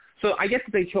 Yeah. So I guess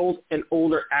that they chose an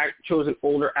older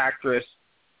actress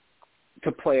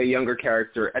to play a younger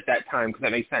character at that time because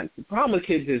that makes sense. The problem with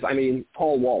kids is,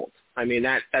 Paul Walt.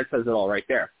 That says it all right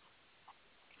there.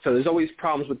 So there's always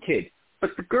problems with kids.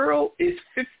 But the girl is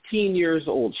 15 years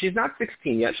old. She's not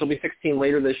 16 yet. She'll be 16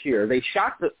 later this year. They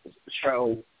shot the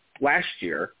show last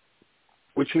year,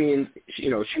 which means, she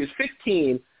was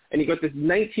 15, and you got this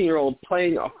 19-year-old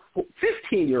playing a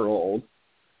 15-year-old.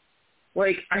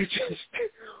 Like,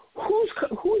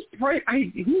 who's bright?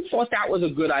 Who thought that was a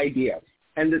good idea?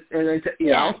 And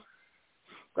you know,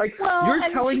 like,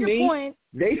 you're telling me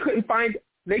they couldn't find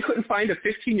a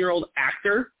 15-year-old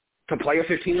actor to play a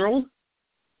 15-year-old?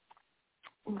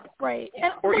 Right.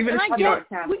 Or even if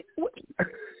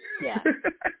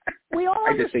we all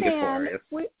I just think it's understand.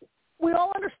 hilarious. We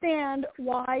all understand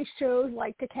why shows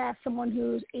like to cast someone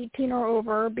who's 18 or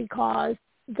over because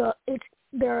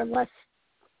there are less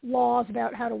laws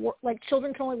about how to work. Like,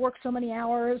 children can only work so many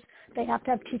hours. They have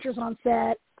to have teachers on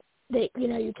set.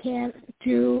 You can't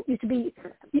do. You have to be.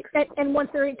 And once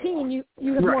they're 18,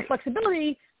 you have more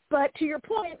flexibility. But to your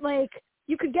point, like,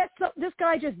 you could get this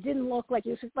guy just didn't look like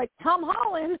he was like Tom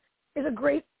Holland is a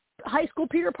great high school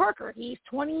Peter Parker. He's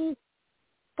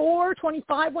 24,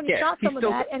 25 when he shot some of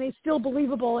that, and he's still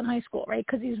believable in high school, right?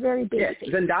 Because he's very baby.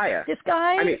 Yeah, Zendaya. This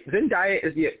guy. Zendaya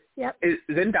is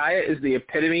Zendaya is the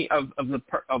epitome of the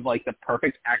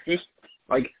perfect actress.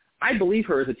 Like, I believe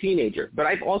her as a teenager, but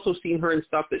I've also seen her in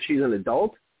stuff that she's an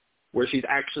adult, where she's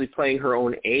actually playing her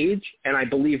own age, and I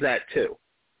believe that too.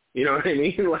 You know what I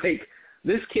mean? Like,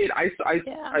 this kid, I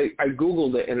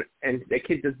Googled it, and the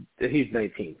kid he's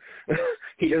 19.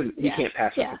 He can't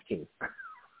pass for 15.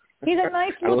 He's a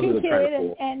nice looking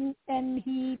kid,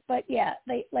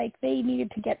 they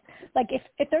needed to get, like,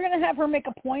 if they're going to have her make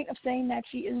a point of saying that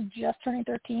she is just turning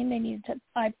 13, they needed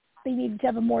to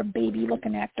have a more baby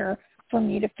looking actor for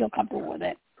me to feel comfortable with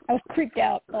it. I was creeped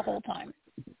out the whole time.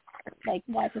 Like,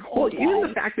 why is this old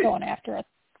guy going after a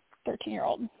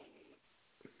 13-year-old?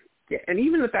 Yeah, and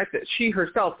even the fact that she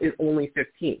herself is only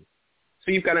 15.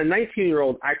 So you've got a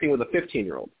 19-year-old acting with a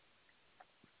 15-year-old.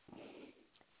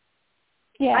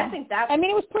 Yeah. I think that's it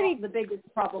was pretty, the biggest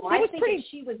problem. I think if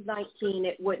she was 19,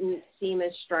 it wouldn't seem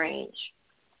as strange.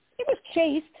 It was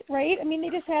chaste, right? I mean, they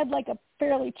just had like a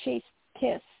fairly chaste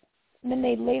kiss, and then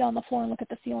they laid on the floor and looked at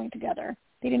the ceiling together.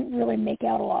 They didn't really make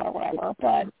out a lot or whatever,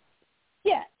 but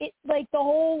yeah, it like the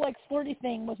whole like flirty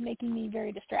thing was making me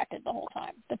very distracted the whole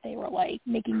time. That they were like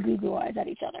making goo-goo eyes at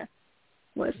each other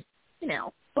was,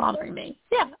 bothering me.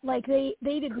 Yeah, like they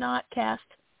did not cast.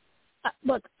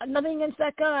 Look, nothing against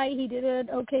that guy. He did an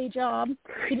okay job.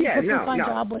 He did a fine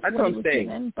job with what he was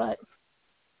given, but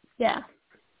yeah.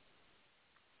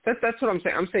 That's what I'm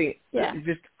saying. I'm saying,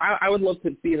 just I would love to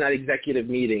be in that executive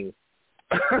meeting.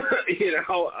 The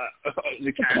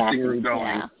casting room going.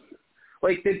 Yeah.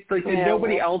 Like, did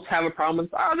nobody else have a problem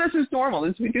with? Oh, this is normal.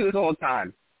 We do this all the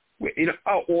time. Or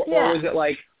was it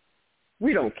like,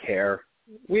 we don't care.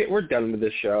 We're done with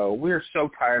this show. We're so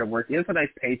tired of working. It's a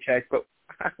nice paycheck, but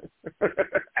I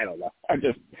don't know.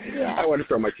 I want to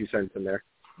throw my 2 cents in there.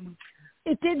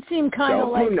 It did seem kind of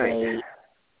like Moonknight.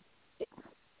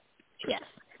 Yes.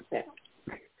 Yeah.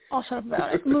 I'll shut up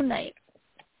about it. Moonknight.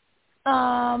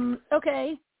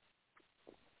 Okay.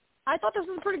 I thought this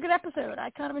was a pretty good episode. I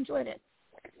kind of enjoyed it.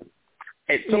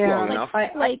 It took long enough.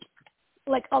 Like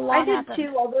a lot happened. I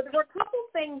did too, although there were a couple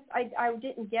things I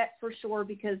didn't get for sure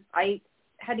because I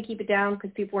had to keep it down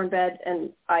because people were in bed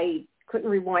and I couldn't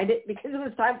rewind it because it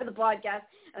was time for the podcast,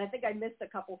 and I think I missed a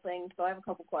couple things, so I have a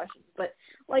couple questions. But,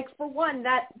 like, for one,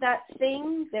 that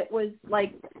thing that was,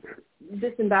 like,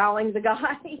 disemboweling the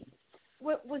guy,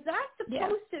 was that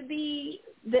supposed to be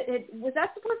was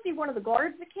that supposed to be one of the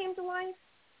guards that came to life?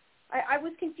 I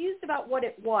was confused about what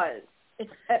it was.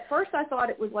 At first I thought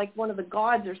it was like one of the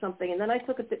gods or something, and then I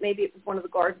took it that maybe it was one of the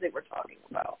guards they were talking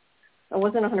about. I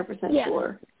wasn't 100%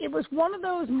 sure. It was one of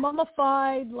those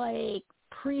mummified, like,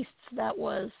 priests that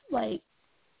was, like,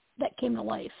 that came to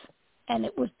life. And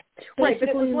it was basically right, but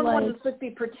it was one like, that was supposed to be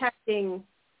protecting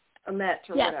Amet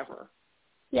or whatever.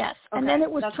 Yes, okay. And then it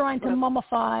was trying to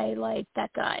mummify, like,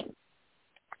 that guy.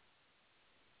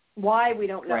 Why, we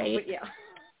don't know, right. But yeah.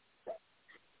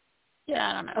 Yeah,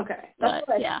 I don't know. Okay, that's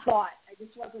what I thought. I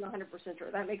just wasn't 100%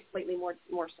 sure. That makes slightly more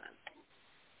sense.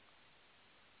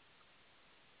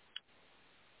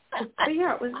 But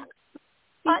yeah, it was.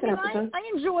 I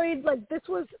enjoyed, like, this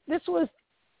was.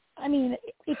 I mean,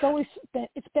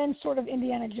 it's been sort of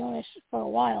Indiana Jones for a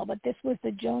while, but this was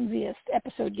the Jonesiest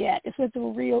episode yet. This was the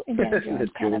real Indiana Jones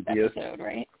kind of episode,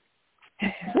 right?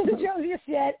 The Jonesiest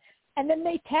yet, and then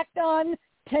they tacked on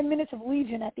 10 minutes of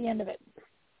Legion at the end of it.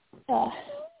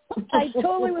 I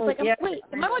totally was like, wait,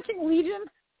 am I watching Legion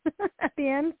at the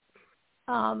end?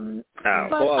 I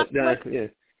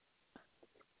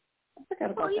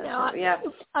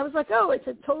was like, it's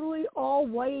a totally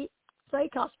all-white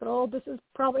psych hospital. This is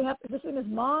probably is this in his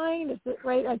mind? Is it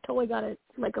right? I totally got a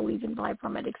Legion vibe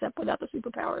from it, except without the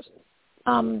superpowers.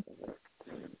 I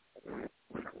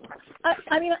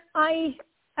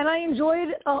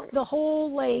enjoyed the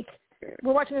whole, like,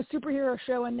 we're watching a superhero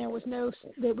show and it was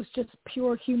just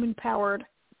pure human powered.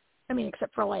 I mean,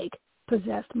 except for, like,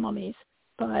 possessed mummies.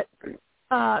 But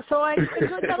so I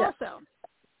enjoyed that also.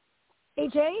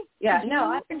 AJ? Yeah,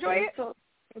 I enjoy it.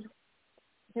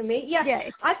 To me, yeah.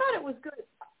 I thought it was good.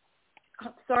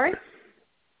 Sorry?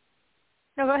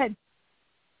 No, go ahead.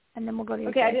 And then we'll go to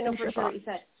Okay, I didn't know for sure what you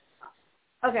said.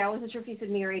 Okay, I wasn't sure if you said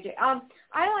me or AJ. I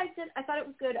liked it. I thought it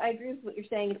was good. I agree with what you're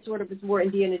saying. It sort of was more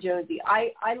Indiana Jonesy.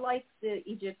 I liked the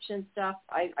Egyptian stuff.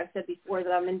 I've said before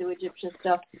that I'm into Egyptian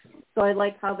stuff, so I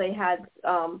like how they had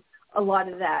a lot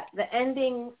of that. The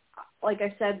ending, like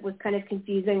I said, was kind of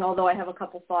confusing, although I have a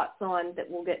couple thoughts on that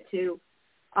we'll get to.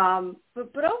 But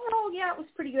overall, yeah, it was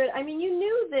pretty good. I mean, you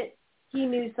knew that he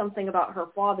knew something about her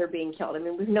father being killed. I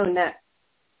mean, we've known that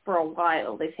for a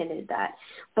while. They've hinted that.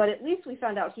 But at least we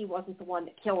found out he wasn't the one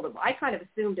that killed him. I kind of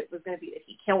assumed it was going to be that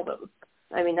he killed him.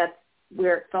 I mean, that's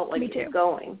where it felt like it was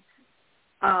going.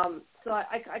 So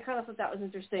I kind of thought that was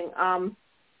interesting.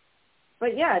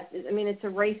 But, yeah, it's a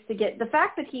race to get – the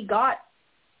fact that he got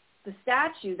the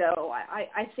statue, though,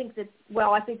 I think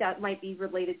that might be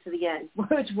related to the end,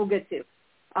 which we'll get to,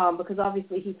 because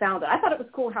obviously he found it. I thought it was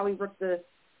cool how he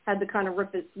had to kind of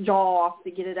rip his jaw off to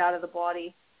get it out of the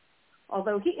body.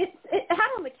 Although it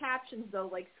had on the captions, though,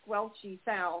 like, squelchy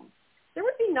sounds. There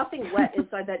would be nothing wet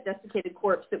inside that desiccated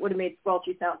corpse that would have made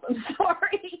squelchy sounds. I'm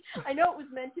sorry. I know it was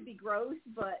meant to be gross,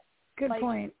 but Good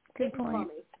point.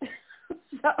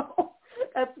 So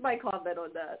that's my comment on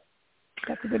that.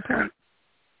 That's a good point.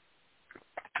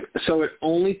 So it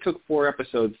only took 4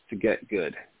 episodes to get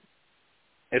good.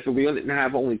 If we didn't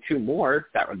have only 2 more,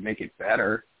 that would make it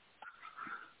better.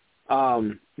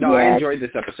 No, I enjoyed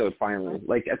this episode finally.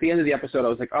 Like, at the end of the episode, I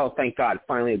was like, oh, thank God,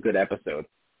 finally a good episode.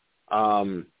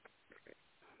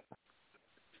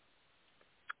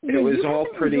 It was all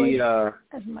pretty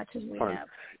as much as we fun. have.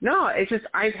 No, it's just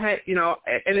I've had,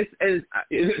 and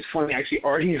it's funny actually.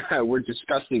 Artie and I were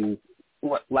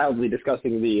loudly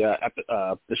discussing the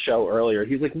show earlier.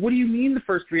 He's like, "What do you mean the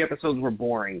first 3 episodes were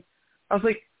boring?" I was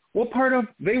like, "What part of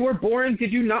they were boring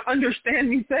did you not understand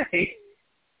me say?"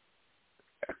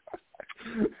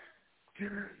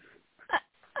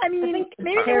 I mean,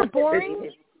 maybe they were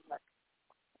boring.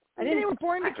 They were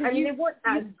boring because they weren't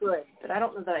as good, but I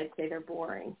don't know that I'd say they're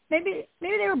boring. Maybe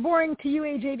they were boring to you,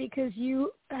 AJ, because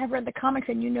you have read the comics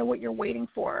and you know what you're waiting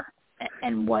for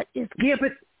and what is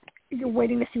but you're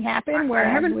waiting to see happen.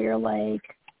 Whereas we're like,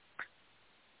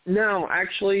 no,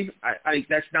 actually, I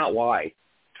that's not why.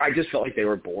 I just felt like they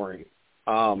were boring.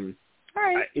 All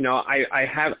right.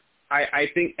 I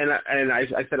think, and I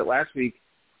said it last week.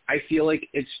 I feel like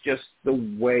it's just the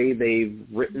way they've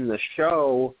written the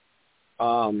show.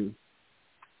 And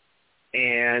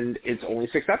it's only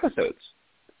 6 episodes.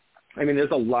 I mean,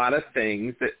 there's a lot of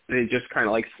things that they just kind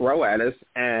of like throw at us,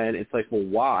 and it's like, well,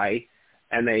 why?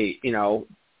 And they,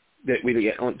 that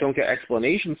we don't get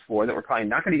explanations for, that we're probably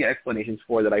not going to get explanations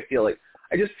for, that I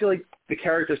just feel like the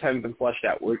characters haven't been fleshed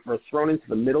out. We're thrown into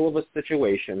the middle of a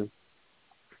situation,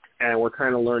 and we're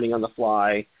kind of learning on the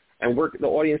fly, and the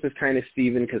audience is kind of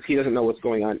Steven because he doesn't know what's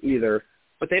going on either.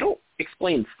 But they don't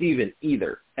explain Steven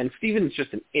either, and Steven's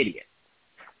just an idiot.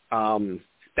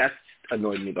 That's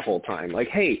annoyed me the whole time. Like,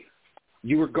 hey,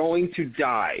 you were going to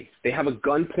die. They have a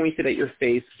gun pointed at your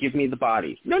face. Give me the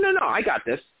body. No, I got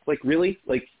this. Like, really?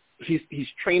 Like, he's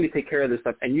trained to take care of this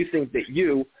stuff, and you think that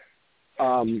you,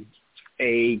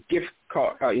 a gift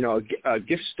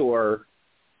store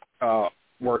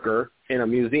worker in a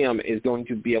museum is going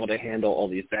to be able to handle all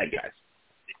these bad guys.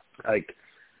 Like,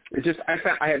 it's just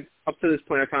up to this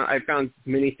point I found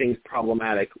many things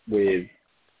problematic with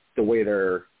the way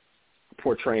they're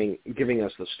giving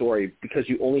us the story, because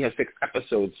you only have 6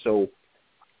 episodes. So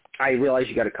I realize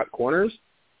you got to cut corners,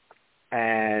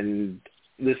 and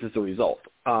this is the result.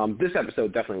 This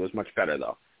episode definitely was much better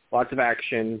though. Lots of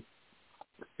action.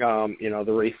 The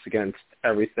race against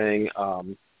everything.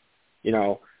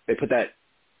 They put that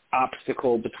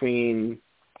obstacle between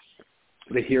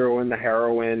the hero and the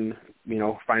heroine,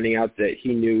 finding out that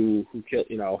he knew who killed,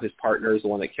 his partner is the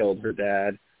one that killed her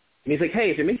dad. And he's like, hey,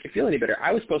 if it makes you feel any better,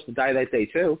 I was supposed to die that day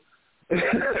too. Which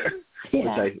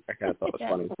I kind of thought was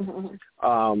funny.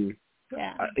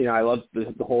 I loved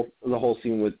the whole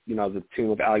scene with, the tomb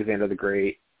of Alexander the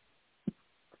Great.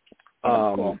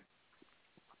 Cool.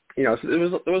 So there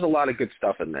was a lot of good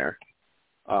stuff in there.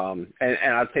 And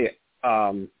I'd say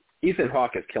Ethan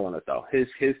Hawke is killing it though. His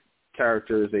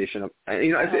characterization of, I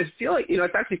feel like,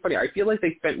 it's actually funny. I feel like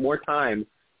they spent more time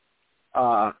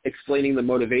explaining the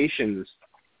motivations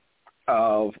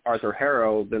of Arthur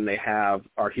Harrow than they have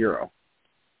our hero.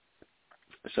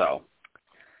 So,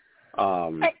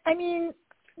 I mean,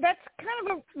 that's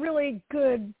kind of a really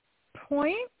good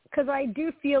point, because I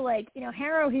do feel like,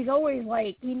 Harrow, he's always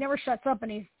like, he never shuts up,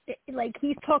 and he's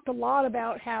talked a lot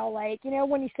about how, like,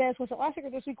 when he says, was it last week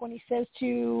or this week, when he says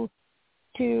to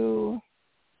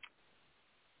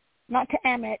not to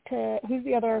Emmett, to who's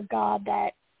the other god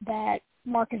that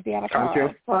Mark is the avatar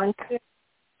of?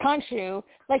 Khonshu.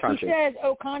 Like, Khonshu. He says,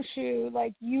 oh, Khonshu,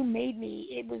 like, you made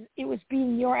me. It was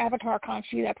being your avatar,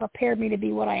 Khonshu, that prepared me to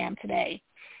be what I am today.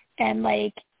 And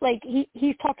like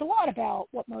he's talked a lot about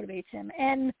what motivates him.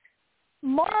 And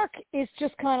Mark is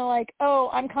just kind of like, oh,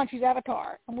 I'm Khonshu's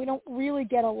avatar. And we don't really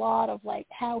get a lot of, like,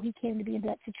 how he came to be in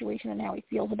that situation and how he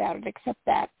feels about it, except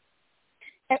that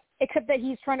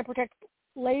he's trying to protect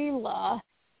Layla.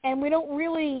 And we don't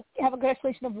really have a good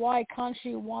explanation of why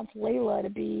Khonshu wants Layla to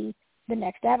be the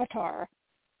next avatar,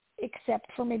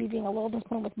 except for maybe being a little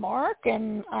disappointed with Mark.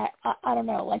 And I don't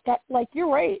know, like that, like, you're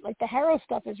right. Like, the Harrow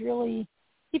stuff is really,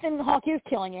 Ethan Hawke is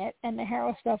killing it, and the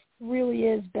Harrow stuff really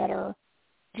is better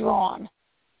drawn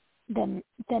than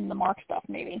the Mark stuff,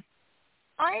 maybe.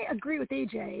 I agree with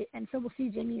AJ, and so we'll see,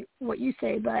 Jamie, what you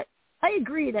say, but I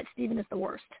agree that Steven is the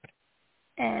worst.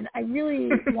 And I really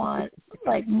want,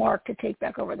 like, Mark to take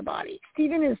back over the body.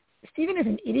 Steven is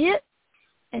an idiot,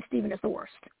 and Steven is the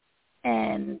worst.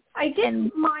 And I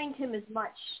didn't mind him as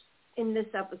much in this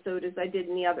episode as I did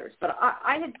in the others. But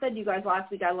I had said to you guys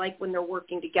last week, I like when they're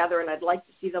working together, and I'd like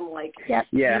to see them, like, be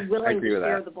willing to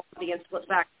share the body and split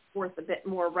back and forth a bit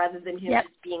more, rather than him just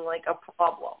being, like, a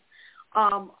problem.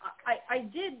 I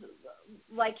did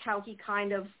like how he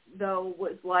kind of, though,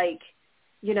 was like,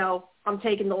 I'm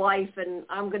taking the life and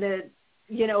I'm going to,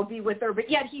 be with her.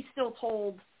 But yet he still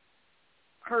told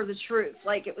her the truth.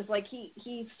 Like, it was like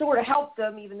he sort of helped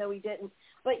them even though he didn't.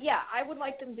 But, yeah, I would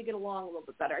like them to get along a little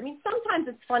bit better. I mean, sometimes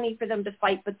it's funny for them to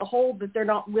fight, but the whole that they're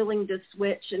not willing to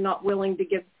switch and not willing to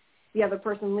give the other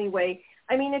person leeway.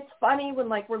 I mean, it's funny when,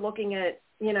 like, we're looking at,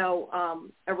 you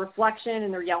know, a reflection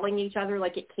and they're yelling at each other.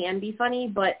 Like, it can be funny,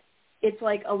 but it's,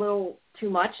 like, a little too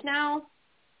much now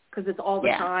because it's all the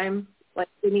time. Like,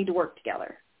 they need to work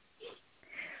together.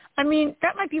 I mean,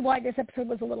 that might be why this episode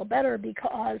was a little better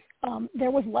because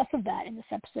there was less of that in this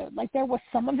episode. Like, there was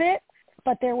some of it,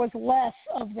 but there was less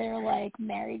of their, like,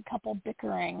 married couple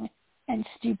bickering and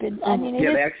stupid. I mean,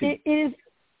 it is.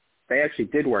 They actually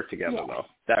did work together, though.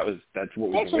 That's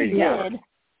what we were waiting for.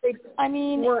 I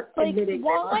mean,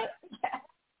 like,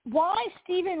 why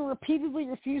Steven repeatedly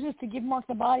refuses to give Mark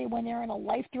the body when they're in a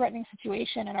life-threatening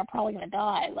situation and are probably going to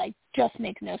die, like, just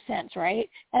makes no sense, right?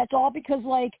 And it's all because,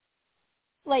 like,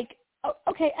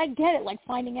 okay, I get it, like,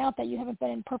 finding out that you haven't been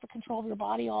in perfect control of your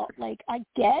body I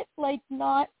get, like,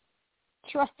 not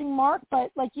trusting Mark,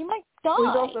 but, like, you might die.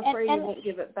 He's also afraid he won't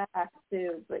give it back,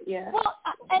 too, but yeah. Well,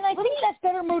 and I think that's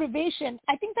better motivation.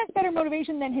 I think that's better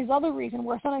motivation than his other reason,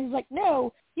 where sometimes he's like,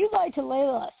 no, you lied to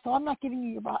Layla, so I'm not giving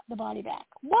you the body back.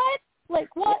 What?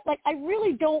 Like, what? Like, I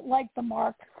really don't like the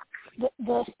Mark,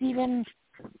 the Steven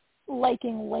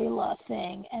liking Layla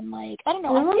thing, and, like, I don't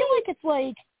know,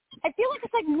 I feel like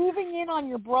it's like moving in on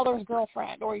your brother's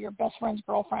girlfriend or your best friend's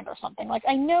girlfriend or something. Like,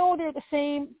 I know they're the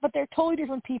same, but they're totally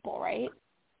different people, right?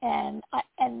 And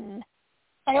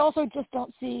I also just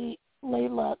don't see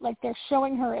Layla, like, they're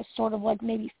showing her as sort of like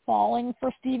maybe falling for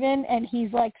Steven, and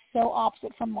he's like so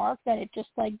opposite from Mark that it just,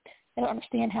 like, I don't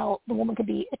understand how the woman could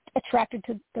be attracted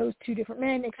to those two different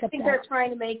men. Except I think they're trying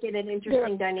to make it an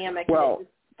interesting dynamic. Well, and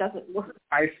it just doesn't work.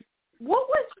 What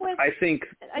was with? I think.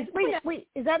 Wait.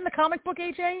 Is that in the comic book,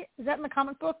 AJ? Is that in the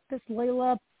comic book? This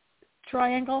Layla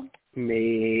triangle?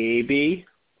 Maybe.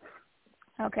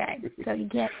 Okay, so you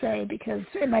can't say because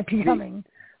it might be coming.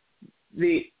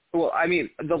 Well, I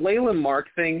mean, the Layla Mark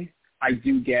thing I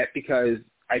do get because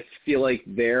I feel like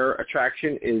their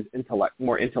attraction is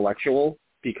more intellectual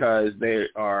because they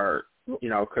are, you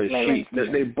know, because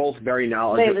they're both very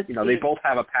knowledgeable. You know, they both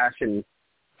have a passion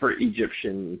for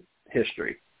Egyptian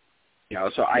history. You know,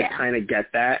 so I kind of get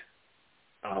that.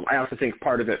 I also think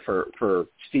part of it for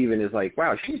Steven is like,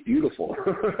 wow, she's beautiful,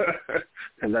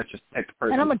 and that's just the type of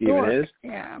person Steven is.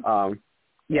 Yeah.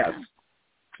 Yes,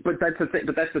 but that's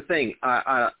the thing.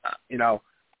 You know,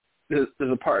 there's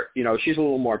a part. You know, she's a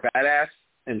little more badass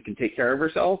and can take care of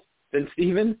herself than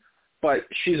Steven, but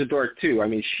she's a dork too. I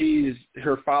mean,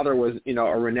 her father was, you know,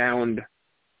 a renowned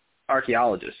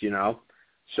archaeologist. You know,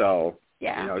 so you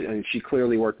know, and she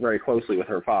clearly worked very closely with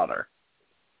her father.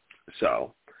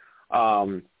 So,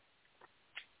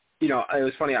 you know, it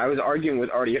was funny. I was arguing with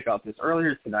Artie about this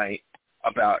earlier tonight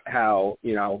about how,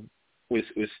 you know, with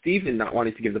Steven not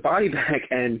wanting to give the body back,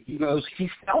 and he goes,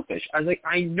 he's selfish. I was like,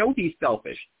 I know he's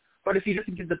selfish, but if he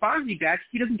doesn't give the body back,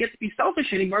 he doesn't get to be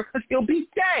selfish anymore because he'll be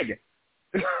dead.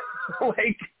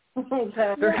 Like,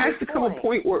 there has to come a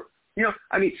point where, you know,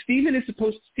 I mean, Steven is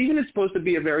supposed to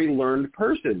be a very learned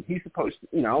person. He's supposed to,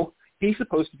 you know, he's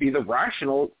supposed to be the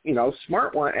rational, you know,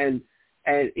 smart one, and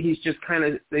he's just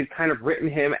they've kind of written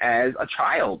him as a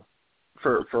child,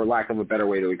 for lack of a better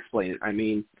way to explain it. I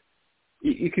mean,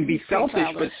 you can be selfish,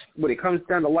 but when it comes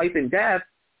down to life and death,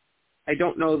 I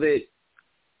don't know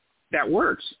that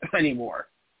works anymore.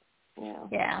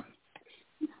 Yeah.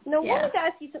 No, I wanted to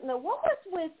ask you something. What was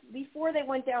with, before they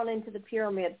went down into the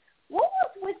pyramid, what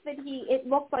was with that it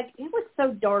looked like, it was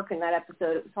so dark in that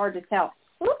episode, it was hard to tell.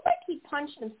 It looked like he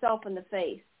punched himself in the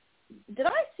face. Did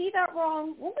I see that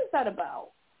wrong? What was that about?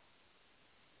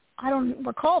 I don't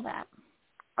recall that.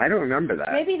 I don't remember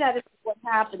that. Maybe that is what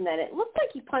happened then. It looked like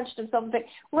he punched himself in the face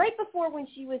right before when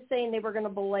she was saying they were going to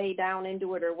belay down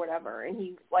into it or whatever, and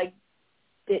he, like,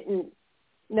 didn't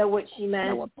know what she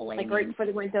meant. Like, right before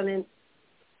they went down in.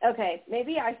 Okay,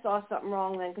 maybe I saw something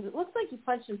wrong then, because it looks like he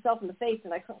punched himself in the face,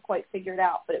 and I couldn't quite figure it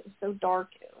out, but it was so dark,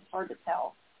 it was hard to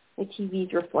tell. The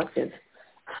TV's reflective.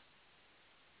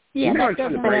 Yeah, you may want to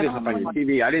turn the brightness up on your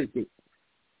TV. I didn't think.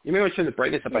 You may want to turn the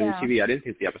brightness up on your TV. I didn't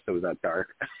think the episode was that dark.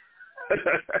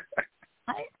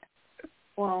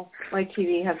 Well, my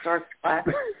TV has dark spots.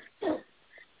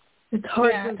 It's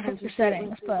hard sometimes for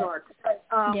settings, but dark. But,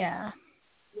 yeah,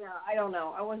 I don't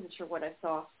know. I wasn't sure what I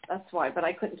saw. That's why, but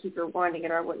I couldn't keep rewinding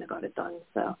it, or I wouldn't have got it done.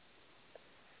 So,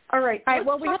 all right.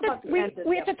 Well, we have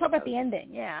to talk about the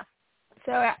ending. Yeah.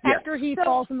 So after he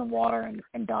falls in the water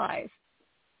and dies.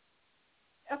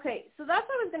 Okay, so that's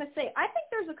what I was going to say. I think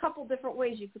there's a couple different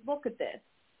ways you could look at this.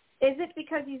 Is it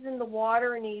because he's in the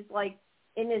water and he's, like,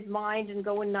 in his mind and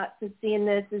going nuts and seeing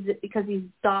this? Is it because he's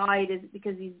died? Is it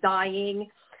because he's dying?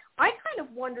 I kind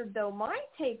of wondered, though, my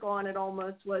take on it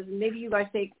almost was, and maybe you guys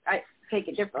take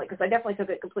it differently, because I definitely took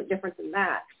it completely different than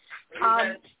that.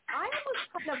 I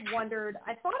almost kind of wondered,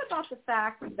 I thought about the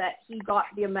fact that he got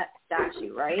the Amet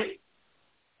statue, right?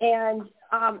 And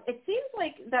it seems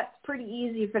like that's pretty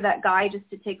easy for that guy just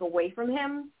to take away from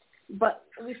him. But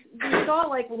we saw,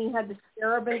 like, when he had the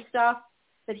scarab and stuff,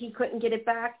 that he couldn't get it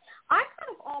back. I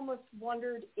kind of almost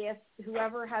wondered if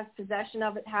whoever has possession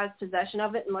of it has possession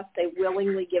of it unless they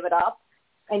willingly give it up.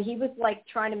 And he was, like,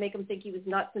 trying to make him think he was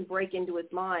nuts and break into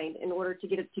his mind in order to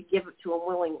get it to give it to him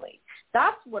willingly.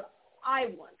 That's what I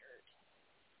wondered.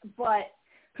 But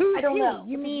I don't know.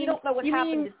 You don't know what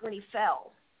happened when he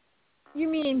fell. You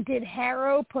mean, did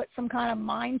Harrow put some kind of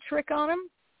mind trick on him?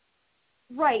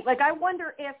 Right. Like, I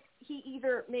wonder if he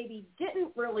either maybe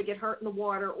didn't really get hurt in the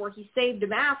water or he saved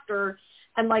him after,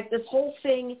 and, like, this whole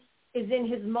thing is in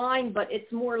his mind, but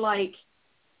it's more like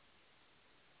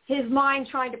his mind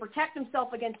trying to protect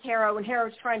himself against Harrow, and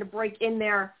Harrow's trying to break in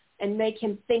there and make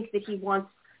him think that he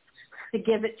wants to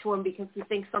give it to him because he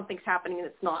thinks something's happening and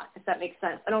it's not, if that makes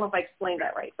sense. I don't know if I explained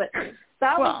that right, but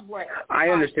that was where I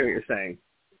understand what you're saying.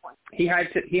 He had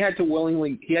to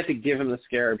willingly, he had to give him the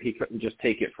scarab. He couldn't just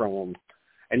take it from him.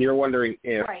 And you're wondering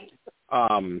if, this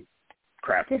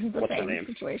is the what's same the name?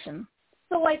 Situation.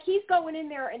 So, like, he's going in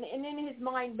there and in his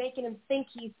mind making him think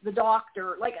he's the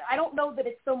doctor. Like, I don't know that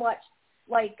it's so much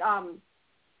like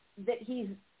that he's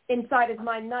inside his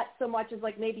mind, not so much as,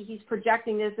 like, maybe he's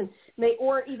projecting this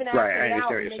or even acting it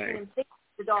out and making him think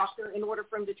he's the doctor in order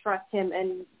for him to trust him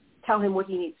and tell him what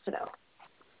he needs to know.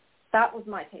 That was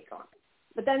my take on it.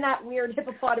 But then that weird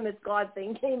hippopotamus god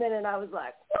thing came in and I was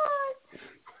like, what?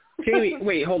 Jamie,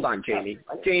 wait, hold on, Jamie.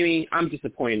 Jamie, I'm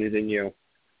disappointed in you.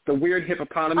 The weird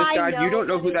hippopotamus god, you don't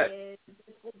know who that is.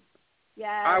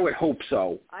 Yes. I would hope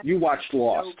so. You watched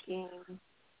Lost. Joking.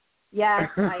 Yes,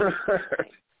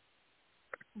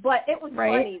 but it was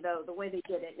funny, though, the way they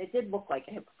did it. It did look like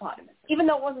a hippopotamus, even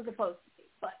though it wasn't supposed to be,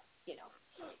 but, you know.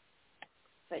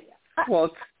 But, yeah. Well,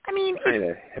 it's kind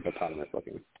of hippopotamus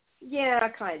looking. Yeah,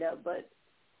 kind of, but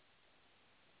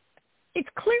it's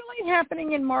clearly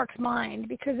happening in Mark's mind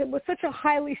because it was such a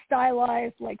highly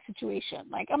stylized, like, situation.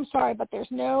 Like, I'm sorry, but there's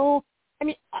no,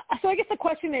 so I guess the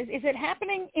question is it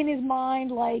happening in his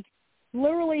mind, like,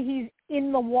 literally he's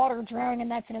in the water drowning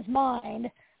and that's in his mind,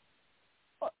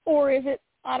 or is it,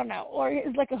 I don't know, or is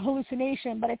it like a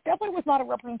hallucination, but it definitely was not a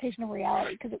representation of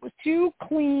reality because it was too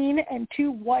clean and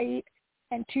too white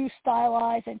and too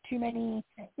stylized and too many,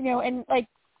 and, like,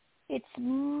 it's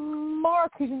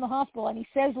Mark who's in the hospital, and he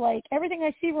says, like, everything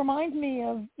I see reminds me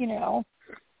of,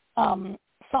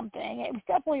 something. It was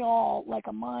definitely all, like,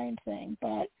 a mind thing,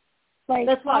 but, like,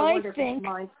 that's why I wonder think if it's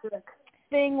mind trick.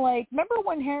 Thing, like, remember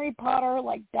when Harry Potter,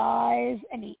 like, dies,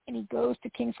 and he goes to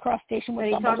King's Cross Station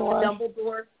with Dumbledore?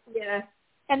 Dumbledore, yeah.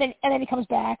 And then he comes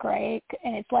back, right?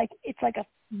 And it's like a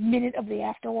minute of the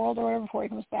afterworld or whatever before he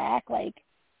comes back. Like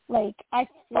I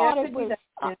thought it was.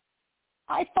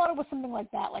 I thought it was something like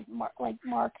that, like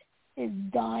Mark is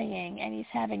dying and he's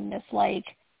having this, like,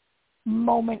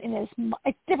 moment in his –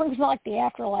 it's different. It's not like the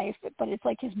afterlife, but it's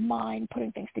like his mind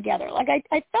putting things together. Like,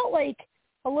 I felt like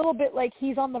a little bit like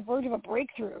he's on the verge of a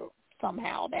breakthrough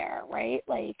somehow there, right?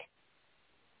 Like,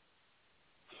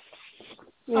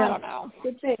 I don't know.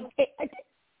 Good thing.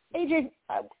 AJ,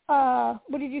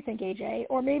 what did you think, AJ?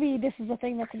 Or maybe this is a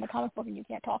thing that's in the comic book and you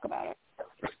can't talk about it.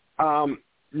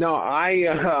 No,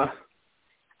 I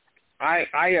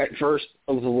at first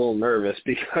was a little nervous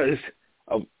because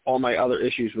of all my other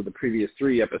issues with the previous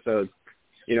 3 episodes.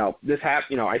 This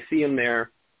happened. I see him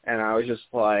there, and I was just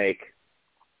like,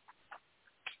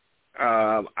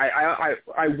 I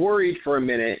worried for a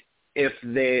minute if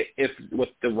what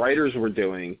the writers were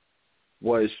doing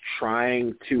was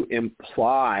trying to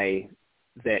imply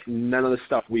that none of the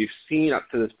stuff we've seen up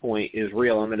to this point is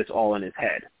real and that it's all in his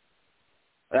head.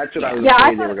 That's what I was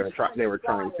afraid they were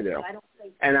trying to do.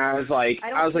 And I was like,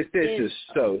 this is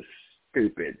so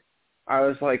stupid. I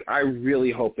was like, I really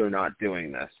hope they're not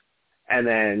doing this. And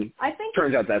then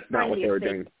turns out that's not what they were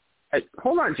doing.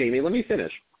 Hold on, Jamie, let me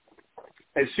finish.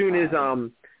 As soon as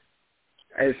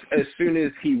as soon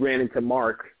as he ran into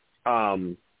Mark, I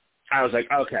was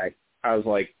like, okay. I was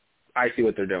like, I see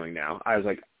what they're doing now. I was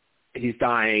like, he's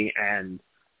dying and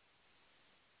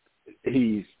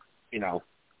he's,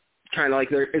 kind of like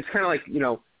it's kind of like,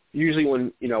 usually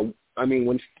when,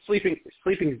 when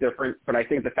sleeping's different, but I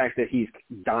think the fact that he's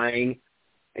dying,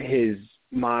 his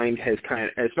mind has kind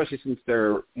of, especially since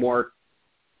they're more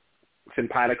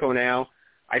simpatico now,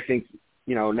 I think,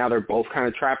 now they're both kind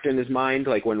of trapped in his mind.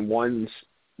 Like when one's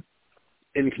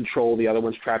in control, the other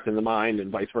one's trapped in the mind,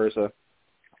 and vice versa.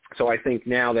 So I think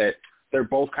now that they're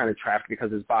both kind of trapped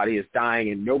because his body is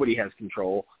dying and nobody has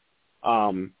control,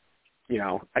 you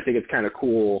know, I think it's kind of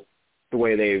cool the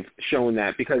way they've shown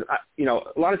that, because, you know,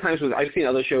 a lot of times I've seen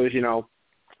other shows, you know,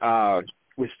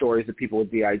 with stories of people with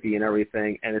DID and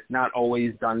everything, and it's not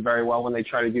always done very well when they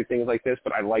try to do things like this,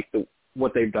 but I like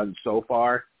what they've done so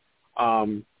far.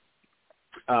 Doom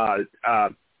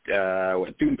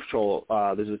Patrol,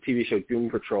 there's a TV show, Doom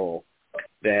Patrol,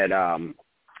 that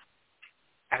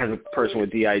has a person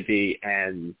with DID,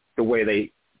 and the way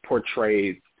they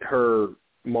portray her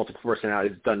multiple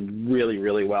personalities is done really,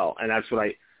 really well, and that's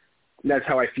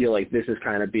how I feel like this is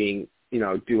kind of being, you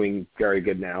know, doing very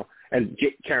good now. And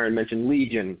Karen mentioned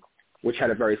Legion, which had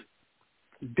a very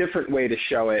different way to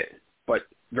show it, but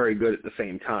very good at the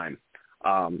same time.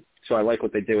 So I like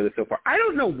what they did with it so far. I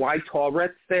don't know why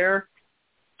Tawret's there.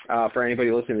 For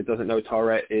anybody listening that doesn't know,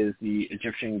 Tawret is the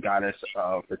Egyptian goddess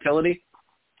of fertility.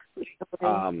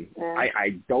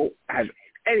 I don't have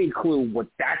any clue what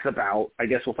that's about. I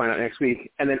guess we'll find out next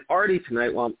week. And then Artie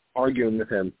tonight, while I'm arguing with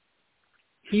him,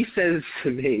 he says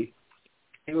to me,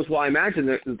 he goes, well, I imagine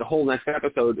that the whole next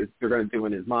episode they're going to do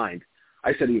in his mind.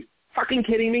 I said, are you fucking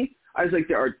kidding me? I was like,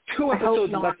 there are 2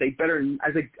 episodes left. They better. I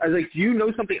was like, do you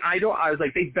know something I don't? I was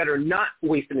like, they better not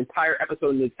waste an entire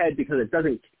episode in his head because it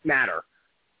doesn't matter.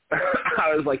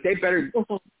 I was like, they better.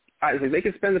 I was like, they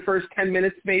could spend the first 10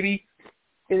 minutes maybe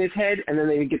in his head, and then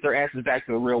they can get their asses back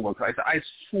to the real world. I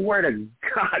swear to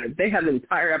God, if they have an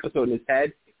entire episode in his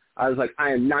head, I was like,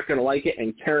 I am not going to like it,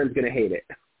 and Karen's going to hate it.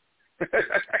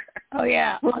 Oh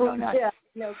yeah, I'll go nuts. Yeah,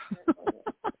 no.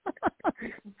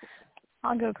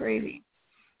 I'll go crazy.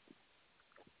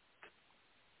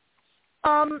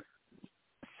 So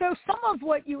some of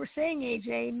what you were saying,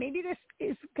 AJ, maybe this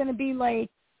is going to be like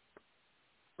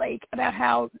about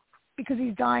how, because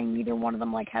he's dying, neither one of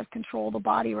them like has control of the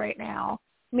body right now.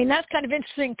 I mean, that's kind of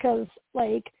interesting because,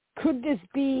 like, could this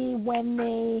be when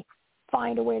they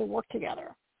find a way to work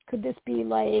together? Could this be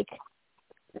like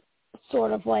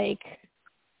sort of like,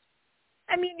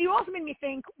 I mean, you also made me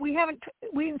think we haven't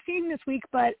seen this week,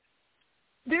 but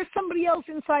there's somebody else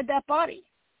inside that body,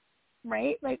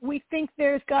 right? Like, we think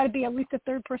there's got to be at least a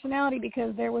third personality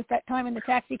because there was that time in the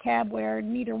taxi cab where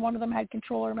neither one of them had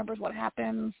control or remembers what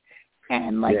happens,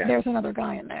 and like there's another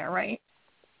guy in there, right?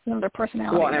 Another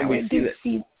personality. Well, and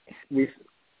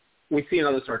we see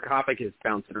another sarcophagus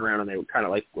bouncing around, and they kind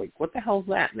of like, what the hell's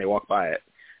that? And they walk by it.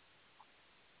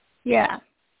 Yeah.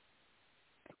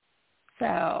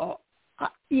 So,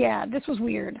 yeah, this was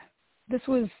weird. This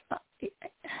was,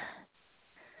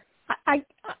 I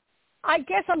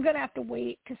guess I'm going to have to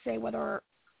wait to say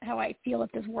how I feel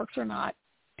if this works or not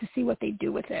to see what they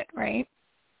do with it, right?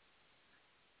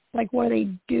 Like, what do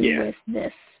they do with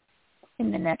this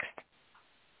in the next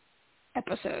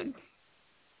episode?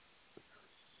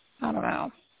 I don't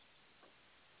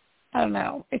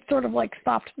know. It sort of like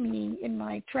stopped me in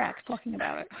my tracks talking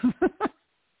about it.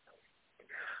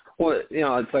 Well, you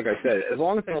know, it's like I said, as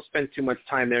long as they don't spend too much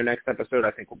time there next episode,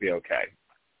 I think we'll be okay.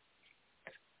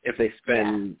 If they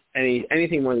spend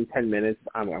anything more than 10 minutes,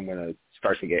 I'm going to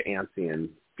start to get antsy and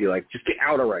be like, just get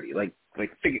out already. Like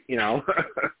you know,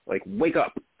 like wake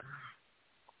up.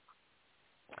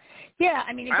 Yeah,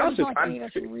 I mean, it doesn't like any of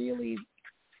us really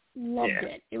loved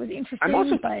it. It was interesting, but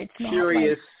it's not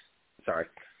curious. Like... Sorry,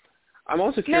 I'm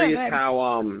also curious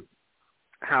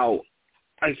how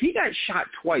like he got shot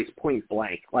twice point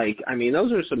blank. Like, I mean,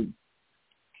 those are some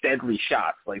deadly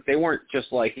shots. Like, they weren't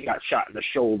just like he got shot in the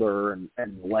shoulder and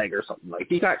the leg or something. Like,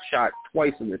 he got shot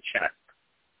twice in the chest.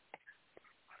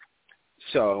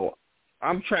 So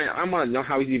I want to know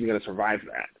how he's even going to survive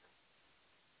that.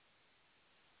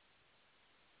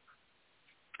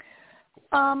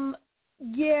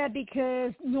 Yeah,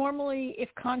 because normally if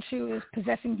Khonshu is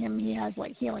possessing him, he has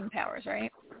like healing powers,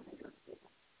 right?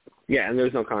 Yeah, and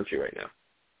there's no Khonshu right now.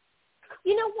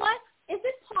 You know what? Is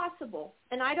it possible,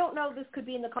 and I don't know if this could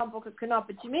be in the comic book or could not,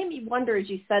 but you made me wonder as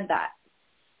you said that.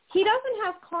 He doesn't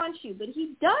have Khonshu, but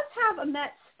he does have a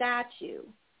Met statue.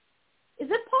 Is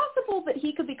it possible that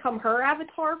he could become her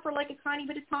avatar for like a tiny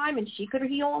bit of time and she could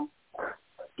heal him?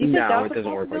 Do you think no, it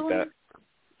doesn't work like that.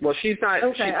 Well, she's not,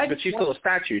 but she's still a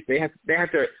statue. They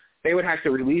would have to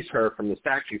release her from the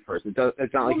statue first.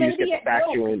 It's not like you just get the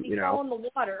statue and, you know. Fall in the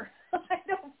water. I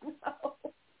don't know.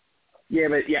 Yeah,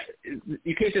 but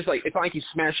you can't just like, it's not like you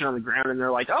smash it on the ground and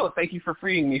they're like, oh, thank you for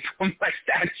freeing me from my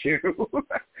statue.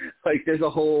 Like, there's a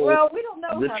whole we don't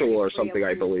know ritual or something,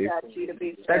 I believe. Statue, to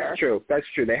be fair. That's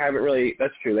true. They haven't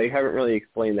really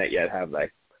explained that yet, have they?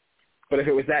 But if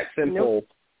it was that simple,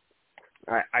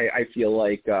 I feel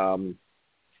like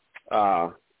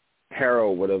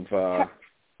Harrow would have done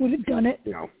it.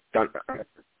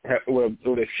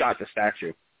 Would have shot the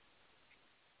statue.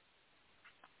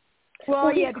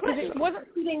 Well, yeah, because it wasn't.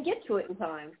 He didn't get to it in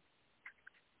time.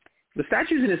 The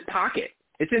statue's in his pocket.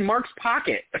 It's in Mark's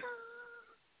pocket.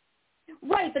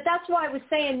 Right, but that's why I was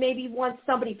saying maybe once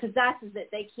somebody possesses it,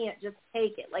 they can't just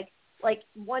take it. Like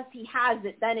once he has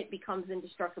it, then it becomes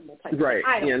indestructible type. Right.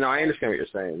 I understand what you're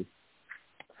saying.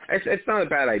 It's not a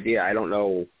bad idea. I don't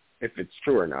know if it's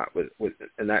true or not with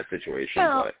in that situation.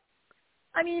 Well, but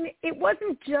I mean, it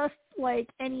wasn't just like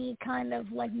any kind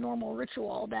of like normal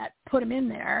ritual that put him in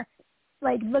there.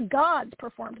 Like the gods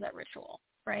performed that ritual,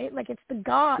 right? Like it's the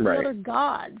other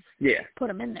gods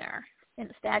put him in there in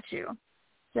the statue.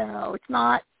 So it's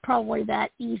not probably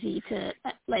that easy to,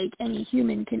 like, any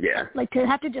human can, like, to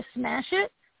have to just smash it.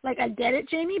 Like, I get it,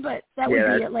 Jamie, but that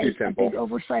would be, like, a big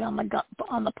oversight on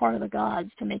the part of the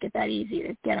gods to make it that easy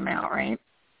to get him out, right?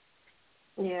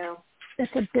 Yeah.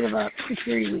 That's a bit of a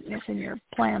security weakness in your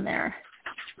plan there.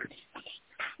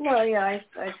 Well, yeah, I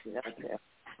see that, too.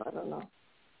 I don't know.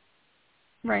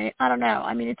 Right. I don't know.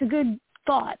 I mean, it's a good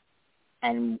thought.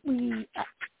 And we,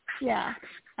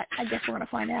 I guess we're going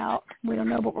to find out. We don't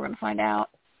know, but we're going to find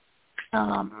out.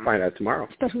 Find out tomorrow.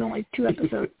 Especially only 2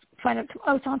 episodes.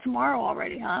 It's on tomorrow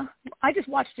already, huh? I just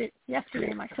watched it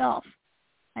yesterday myself.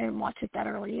 I didn't watch it that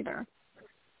early either.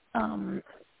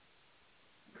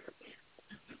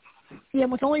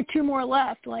 With only 2 more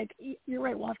left, like, you're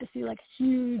right, we'll have to see, like,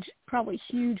 probably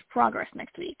huge progress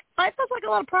next week. I felt like a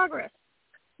lot of progress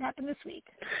happened this week.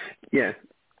 Yeah.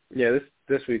 Yeah,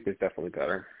 this week is definitely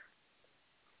better.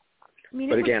 I mean,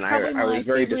 but it again, was I was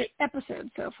very favorite episode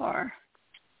so far.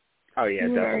 Oh yeah,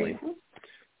 definitely.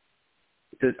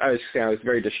 I was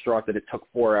very distraught that it took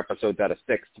 4 episodes out of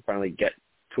 6 to finally get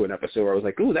to an episode where I was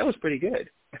like, "Ooh, that was pretty good."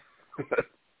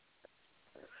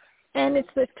 And it's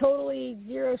the totally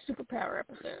zero superpower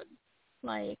episode,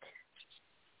 like.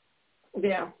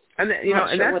 Yeah. And that's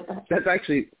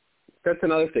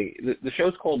another thing. The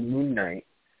show's called Moonknight,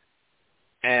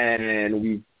 and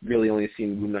we've really only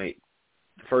seen Moonknight.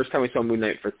 The first time we saw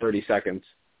Moonknight for 30 seconds,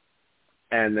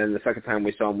 and then the second time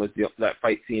we saw him was that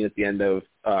fight scene at the end of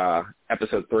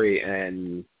episode 3,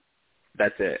 and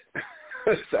that's it.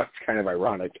 So it's kind of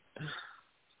ironic.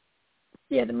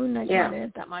 Yeah, the Moonknight's not in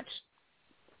it that much.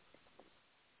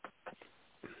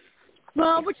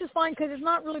 Well, which is fine because it's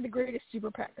not really the greatest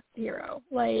superhero.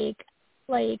 Like,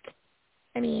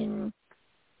 I mean,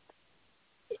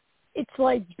 it's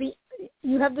like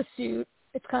you have the suit.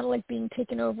 It's kind of like being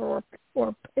taken over,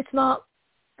 or it's not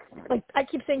like I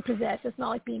keep saying possessed. It's not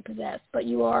like being possessed, but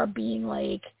you are being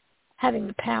like having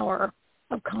the power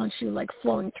of Khonshu like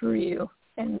flowing through you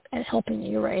and helping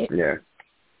you, right? Yeah.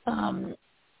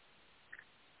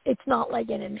 It's not like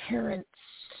an inherent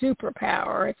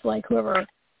superpower. It's like whoever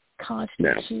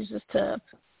Khonshu chooses to.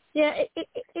 Yeah,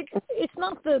 it's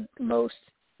not the most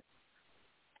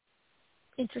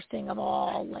interesting of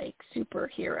all like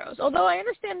superheroes. Although I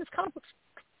understand this comic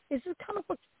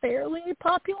book fairly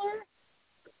popular?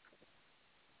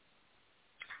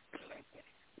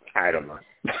 I don't know.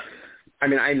 I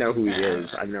mean, I know who he is.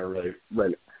 I've never really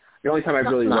read. The only time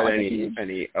I've really read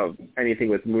anything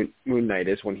with Moon Knight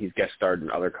is when he's guest starred in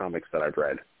other comics that I've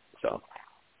read. So,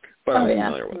 but I'm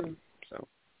familiar with him. So.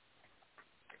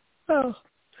 Oh.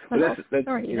 But that's that's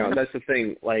the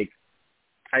thing. Like,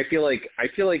 I feel like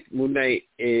Moon Knight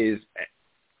is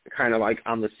kind of like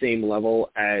on the same level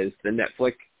as the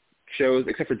Netflix shows,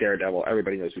 except for Daredevil.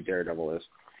 Everybody knows who Daredevil is.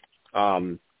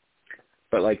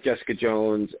 But like Jessica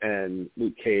Jones and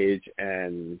Luke Cage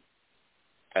and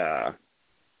Iron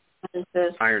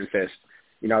Fist,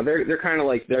 they're kind of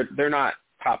like they're not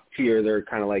top tier. They're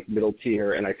kind of like middle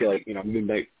tier, and I feel like Moon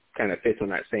Knight kind of fits on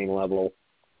that same level.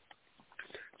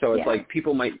 So it's like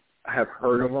people might have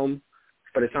heard of him,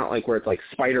 but it's not like where it's like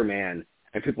Spider-Man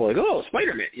and people are like, oh,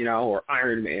 Spider-Man, or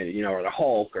Iron Man, or the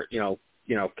Hulk, or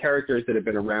characters that have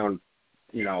been around,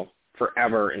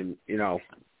 forever and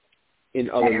in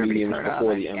other mediums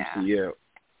before the MCU.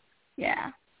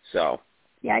 Yeah. So.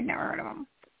 Yeah, I'd never heard of him.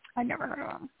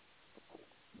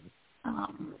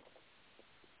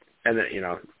 And then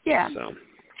So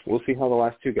we'll see how the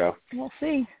last 2 go. We'll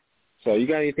see. So you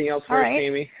got anything else for us,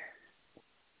 Amy?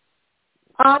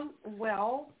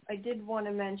 Well, I did want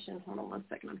to mention, hold on 1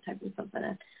 second, I'm typing something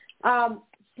in.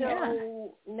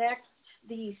 Next,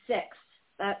 the 6th,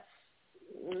 that's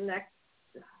next,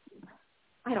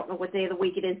 I don't know what day of the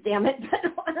week it is, damn it,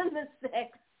 but on the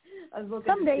 6th, I was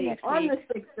looking someday next on week.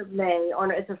 the 6th of May,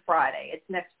 it's a Friday, it's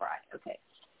next Friday, okay,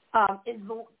 is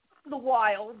the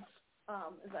Wilds,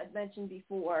 as I'd mentioned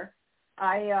before.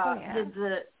 I did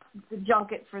the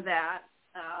junket for that.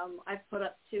 I've put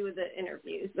up 2 of the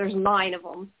interviews. There's 9 of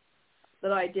them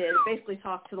that I did. Basically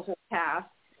talked to the whole cast.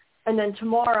 And then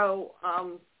tomorrow,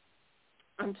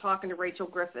 I'm talking to Rachel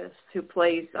Griffiths, who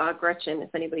plays Gretchen,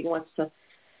 if anybody wants to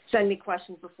send me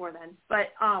questions before then. But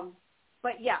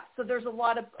yeah, so there's there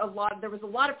was a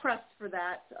lot of press for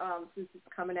that since it's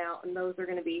coming out, and those are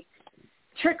going to be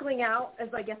trickling out as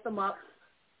I get them up.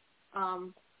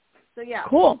 So yeah.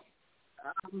 Cool.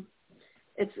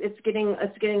 It's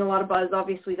getting a lot of buzz.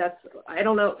 Obviously, I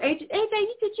don't know. AJ,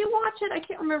 did you watch it? I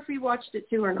can't remember if you watched it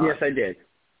too or not. Yes, I did.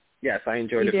 Yes, I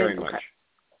enjoyed it very much.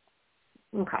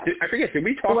 Okay. I forget, did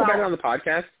we talk about it on the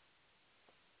podcast?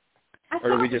 Or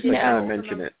did we just kind of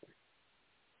mention it?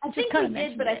 I think we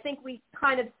did, but I think we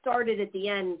kind of started at the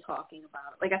end talking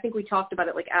about it. Like, I think we talked about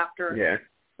it after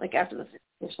the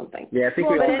or something. Yeah, I think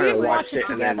we all kind of watched it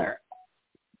together.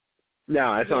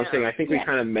 No, that's what I'm saying. I think we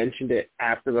kind of mentioned it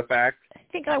after the fact. I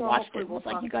think I watched it. It was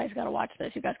like, you guys got to watch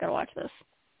this. You guys got to watch this.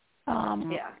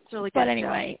 Yeah, it's really good. But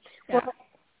anyway. Well,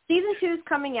 season 2 is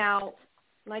coming out,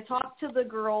 and I talked to the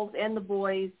girls and the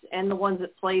boys and the ones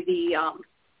that play the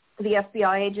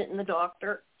FBI agent and the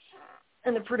doctor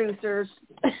and the producers,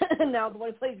 and now the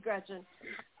one who plays Gretchen.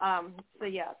 So,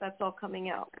 yeah, that's all coming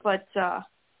out. But,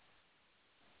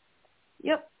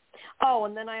 yep. Oh,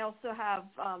 and then I also have...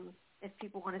 if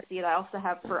people want to see it, I also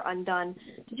have For Undone.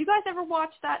 Did you guys ever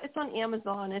watch that? It's on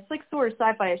Amazon. It's like sort of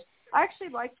sci-fi-ish. I actually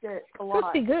liked it a lot. It's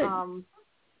pretty good.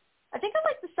 I think I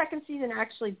liked the second season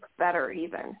actually better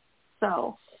even.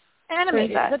 So animated.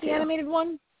 Is that the animated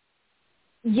one?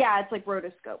 Yeah, it's like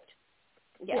rotoscoped.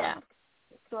 Yeah.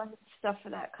 So I have stuff for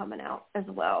that coming out as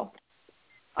well.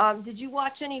 Did you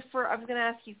watch any I was going to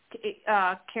ask you,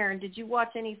 Karen, did you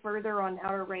watch any further on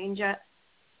Outer Range yet?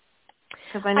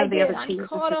 Because I know the other 2. I'm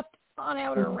caught up on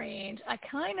Outer Range. I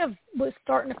kind of was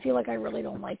starting to feel like I really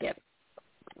don't like it.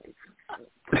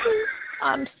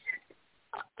 I'm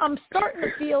starting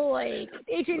to feel like...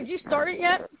 AJ, did you start it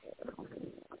yet?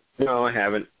 No, I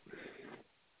haven't.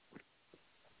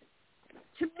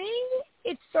 To me,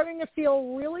 it's starting to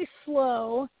feel really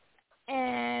slow,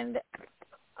 and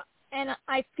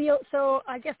I feel... So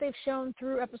I guess they've shown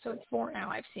through episode 4 now,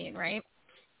 I've seen, right?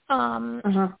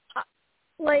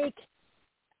 Like...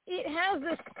 It has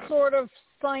this sort of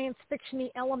science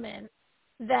fiction-y element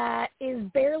that is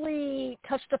barely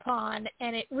touched upon,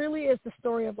 and it really is the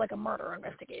story of like a murder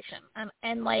investigation.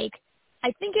 And like,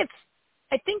 I think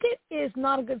it is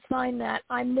not a good sign that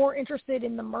I'm more interested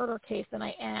in the murder case than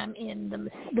I am in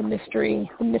the mystery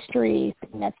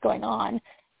thing that's going on.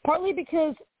 Partly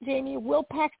because, Jamie, Will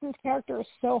Paxton's character is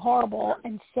so horrible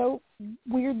and so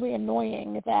weirdly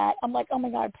annoying that I'm like, oh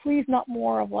my God, please not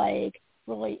more of like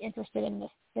really interested in this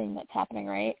thing that's happening,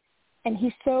 right? And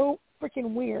he's so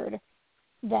freaking weird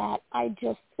that I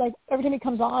just, like, every time he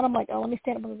comes on, I'm like, oh, let me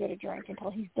stand up and go get a drink until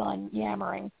he's done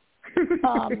yammering.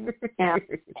 Yeah.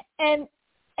 And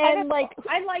like,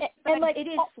 it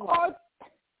is slow.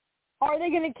 Are they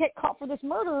going to get caught for this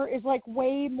murder is, like,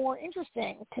 way more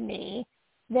interesting to me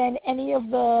than any of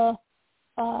the,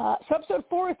 so episode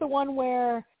 4 is the one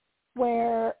where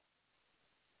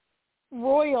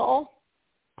Royal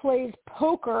plays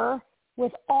poker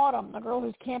with Autumn, the girl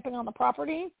who's camping on the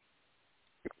property.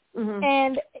 Mm-hmm.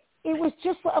 And it was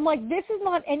just, I'm like, this is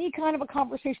not any kind of a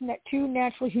conversation that 2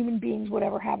 natural human beings would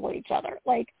ever have with each other.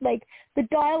 Like the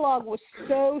dialogue was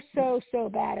so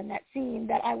bad in that scene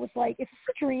that I was like, is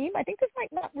this a dream? I think this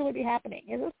might not really be happening.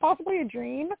 Is this possibly a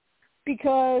dream?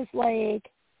 Because, like,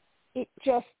 it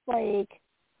just, like,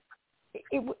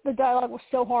 the dialogue was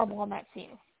so horrible in that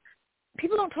scene.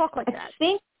 People don't talk like that.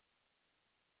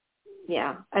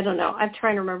 Yeah, I don't know. I'm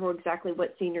trying to remember exactly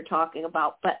what scene you're talking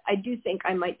about, but I do think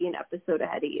I might be an episode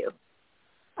ahead of you.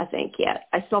 I think, yeah.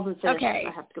 I still haven't finished. Okay.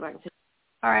 I have to go back and finish.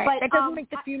 All right. But, that doesn't make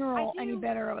the funeral any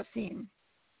better of a scene.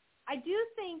 I do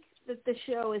think that the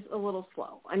show is a little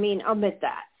slow. I mean, I'll admit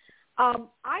that. I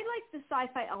like the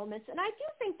sci-fi elements, and I do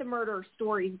think the murder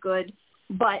story is good,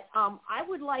 but I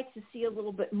would like to see a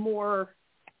little bit more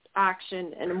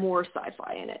action and more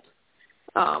sci-fi in it.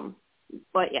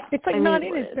 But yeah, it's like not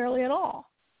in it barely at all.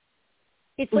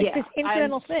 It's like this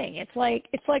incidental thing. It's like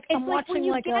I'm watching when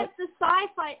you like get the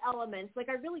sci-fi elements. Like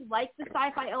I really like the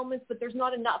sci-fi elements, but there's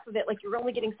not enough of it. Like you're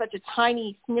only getting such a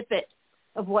tiny snippet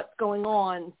of what's going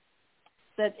on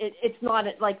that it's not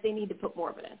like they need to put more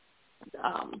of it in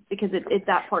because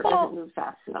that part doesn't move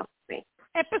fast enough for me.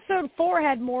 Episode 4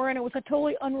 had more, and it was a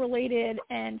totally unrelated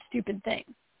and stupid thing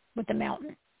with the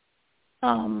mountain.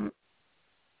 That's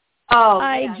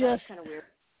kind of weird.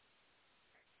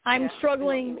 I'm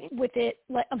struggling with it.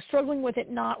 Like I'm struggling with it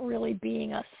not really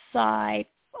being a sci.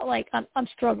 Like I'm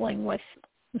struggling with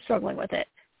it.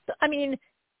 I mean,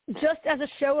 just as a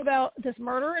show about this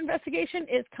murder investigation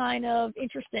is kind of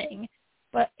interesting,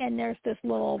 and there's this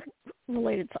little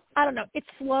related, I don't know, it's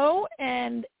slow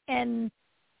and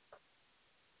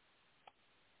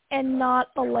not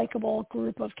a likable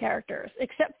group of characters,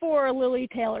 except for Lily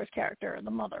Taylor's character,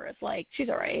 the mother. Is like, she's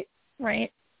all right,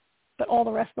 right? But all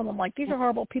the rest of them, I'm like, these are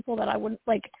horrible people that I would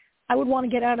want to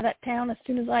get out of that town as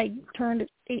soon as I turned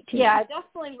 18. Yeah, I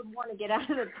definitely would want to get out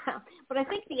of the town. But I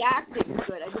think the acting's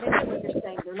good. I get what you're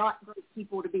saying. They're not great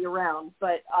people to be around,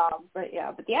 but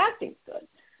the acting's good.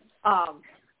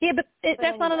 Yeah, but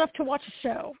that's not enough to watch a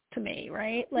show to me,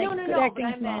 right? Like, no. Good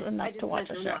acting's not enough to watch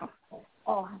a show.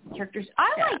 All characters.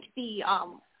 I like the. I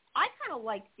kind of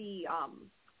like the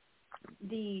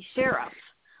sheriff.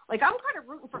 Like, I'm kind of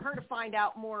rooting for her to find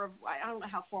out more of. I don't know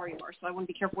how far you are, so I want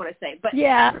to be careful what I say. But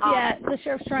the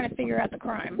sheriff's trying to figure out the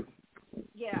crime.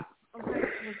 Yeah, I'm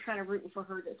kind of rooting for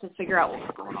her to figure out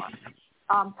what's going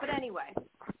on. But anyway,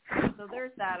 so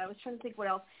there's that. I was trying to think what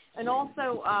else. And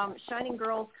also, Shining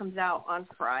Girls comes out on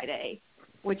Friday,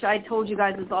 which I told you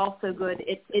guys is also good.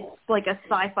 It's like a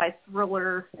sci-fi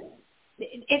thriller.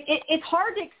 It's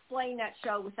hard to explain that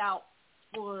show without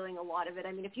spoiling a lot of it.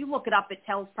 I mean, if you look it up, it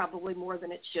tells probably more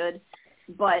than it should.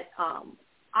 But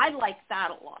I like that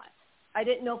a lot. I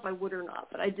didn't know if I would or not,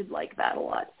 but I did like that a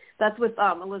lot. That's with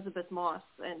Elizabeth Moss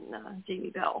and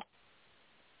Jamie Bell.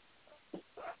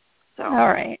 So, all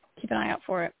right. Keep an eye out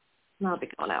for it. I'll be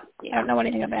going out. Yeah. I don't know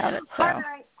anything about it. So. All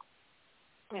right.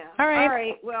 Yeah. All right. All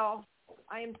right. Well,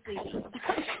 I am sleepy. So,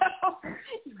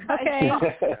 you guys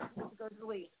go to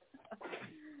sleep.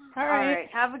 All right. All right.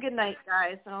 Have a good night,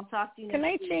 guys, and I'll talk to you next week. Good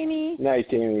night, Jamie. Night,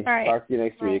 Jamie. All right. Talk to you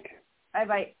next week.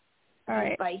 Bye-bye. All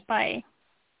right. Bye. Bye.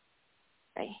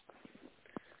 Bye.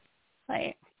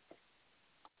 Bye.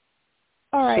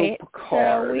 All right. So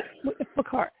Picard.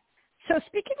 Picard. So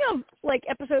speaking of like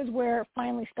episodes where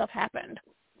finally stuff happened,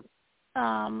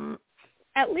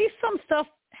 at least some stuff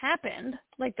happened.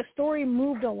 Like the story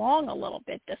moved along a little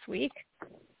bit this week.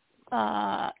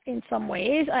 In some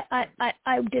ways, I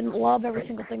didn't love every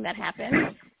single thing that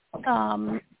happened,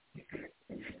 but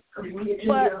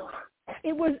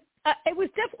it was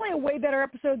definitely a way better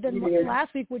episode than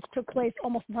last week, which took place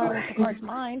almost entirely in Picard's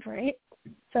mind, right?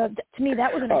 So to me,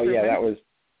 that was an improvement. Oh yeah, that was.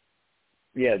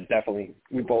 Yeah, definitely.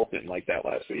 We both didn't like that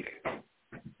last week.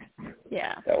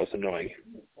 Yeah. That was annoying.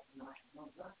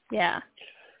 Yeah.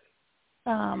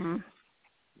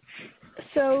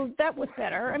 So that was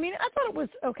better. I mean, I thought it was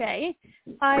okay.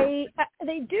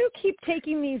 They do keep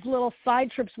taking these little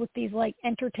side trips with these like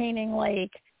entertaining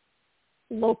like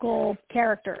local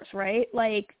characters, right?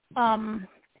 Like I'm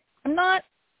not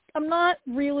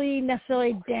really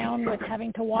necessarily down with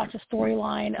having to watch a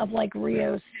storyline of like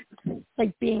Rios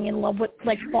like being in love with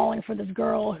like falling for this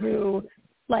girl who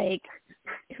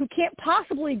can't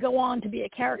possibly go on to be a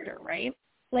character, right?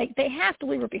 Like they have to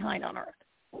leave her behind on Earth.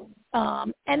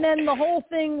 And then the whole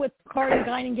thing with Picard and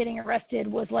Guinan getting arrested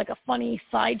was like a funny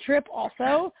side trip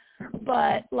also,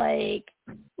 but like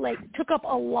took up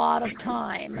a lot of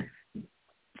time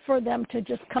for them to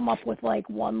just come up with like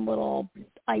one little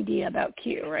idea about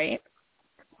Q, right?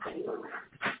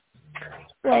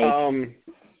 Like,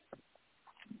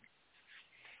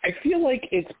 I feel like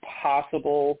it's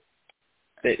possible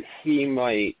that he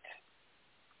might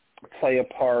play a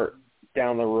part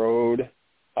down the road.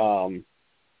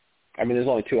 I mean, there's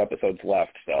only 2 episodes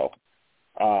left, so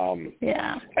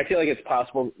yeah. I feel like it's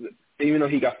possible, even though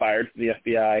he got fired from the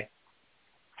FBI,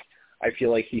 I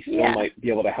feel like he still might be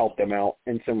able to help them out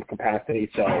in some capacity,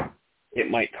 so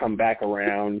it might come back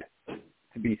around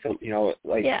to be some,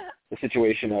 the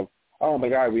situation of, oh my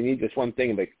God, we need this one thing,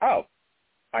 and like, oh,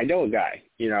 I know a guy,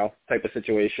 type of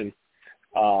situation.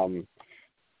 I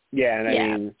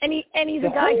mean, and he's a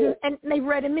guy who, and they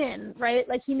read him in, right?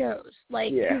 Like he knows,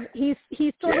 like he's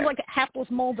sort of like a hapless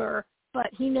Mulder, but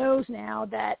he knows now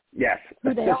that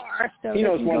who they are. So he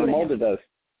knows more than Mulder does.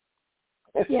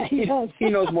 Yeah, he does. He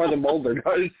knows more than Mulder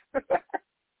does.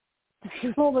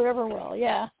 Mulder ever will,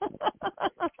 yeah.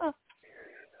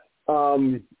 I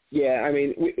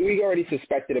mean, we already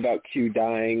suspected about Q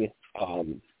dying.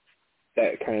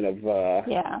 That kind of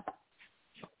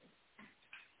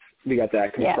we got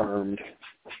that confirmed.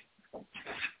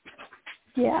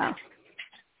 Yeah.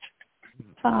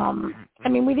 I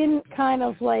mean, we didn't kind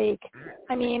of like.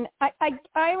 I mean,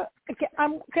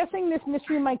 I'm guessing this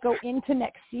mystery might go into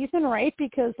next season, right?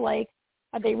 Because like,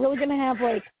 are they really going to have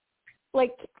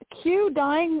like Q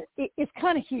dying is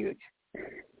kind of huge,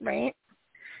 right?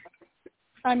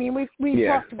 I mean, we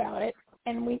talked about it,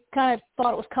 and we kind of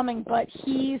thought it was coming, but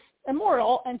he's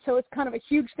immortal, and so it's kind of a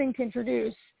huge thing to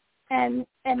introduce, and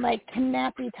like, can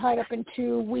that be tied up in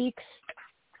 2 weeks?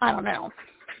 I don't know.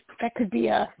 That could be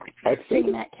a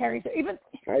thing that carries it. Even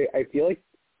I feel like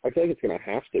it's going to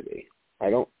have to be. I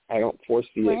don't foresee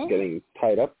it getting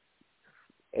tied up.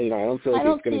 I don't feel like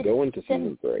it's going to go into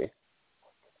season 3.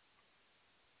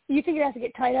 You think it has to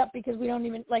get tied up because we don't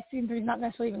even season 3 is not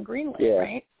necessarily even greenlit,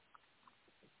 right?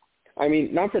 I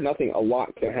mean, not for nothing, a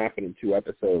lot can happen in 2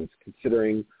 episodes,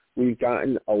 considering we've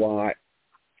gotten a lot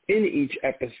in each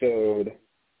episode,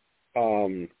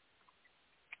 and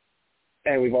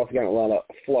we've also gotten a lot of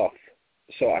fluff.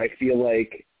 So I feel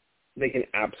like they can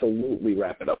absolutely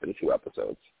wrap it up in 2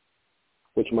 episodes,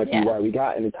 which might be why we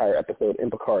got an entire episode in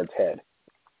Picard's head.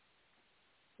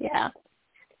 Yeah.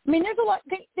 I mean, there's a lot.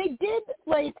 They did,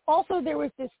 also there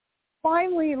was this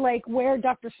finally, where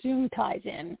Dr. Soong ties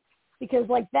in, because,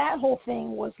 that whole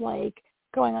thing was,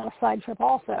 going on a side trip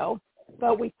also.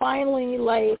 But we finally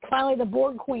the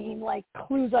Borg Queen,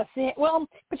 clues us in. Well,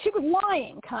 but she was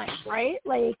lying, kind of, right?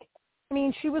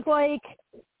 She was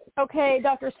okay,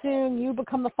 Dr. Soong, you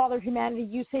become the father of humanity.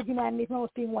 You save humanity from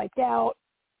almost being wiped out,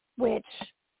 which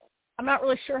I'm not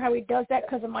really sure how he does that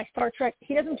because of my Star Trek.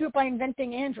 He doesn't do it by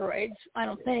inventing androids, I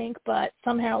don't think, but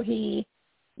somehow he,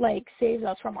 saves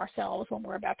us from ourselves when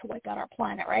we're about to wipe out our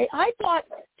planet, right? I thought,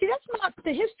 that's not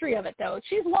the history of it, though.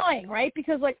 She's lying, right?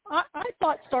 Because, I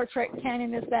thought Star Trek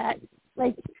canon is that,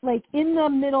 in the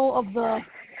middle of the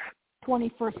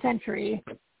 21st century,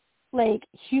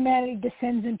 humanity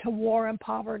descends into war and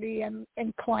poverty and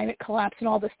climate collapse and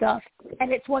all this stuff.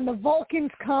 And it's when the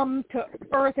Vulcans come to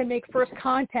Earth and make first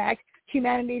contact,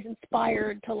 humanity's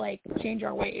inspired to, change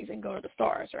our ways and go to the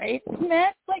stars, right? Isn't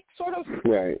that, sort of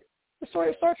right. The story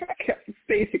of Star Trek?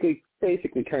 Basically,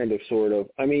 kind of, sort of.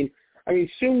 I mean,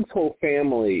 Soong's whole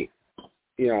family,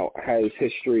 has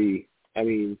history.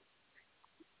 Everywhere,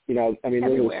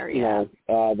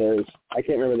 there's, I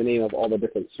can't remember the name of all the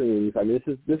different Soongs. I mean,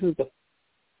 this is the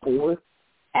 4th.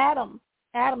 Adam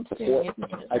Soong, his name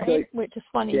is, right? Which is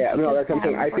funny. Yeah, no, that's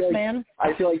something. I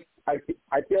feel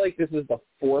like this is the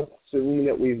 4th Soong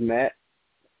that we've met.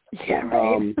 Yeah,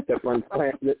 right. That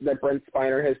Brent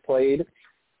Spiner has played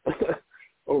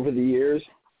over the years.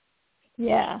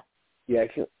 Yeah. Yeah.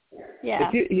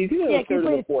 Yeah. He's either the 3rd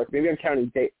or the 4th. Maybe I'm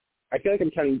counting Data. I feel like I'm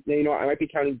counting. I might be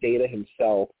counting Data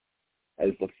himself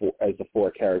as the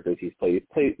 4 characters he's played. He's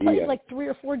played 3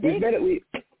 or 4 Data. We've met at least,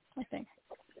 I think.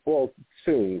 Well,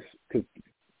 Soongs, because.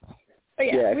 Oh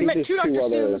yeah, we met 2 Dr.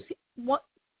 Soongs.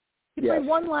 He played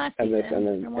 1 last season,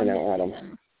 and now Adam.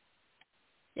 Season.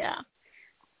 Yeah.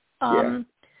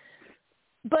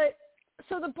 But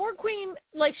so the Borg Queen,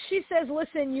 she says,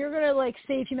 listen, you're gonna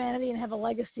save humanity and have a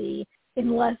legacy, but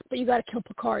you got to kill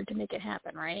Picard to make it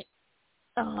happen, right?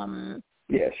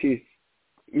 Yeah, she's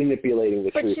manipulating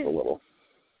the truth a little.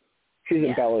 She's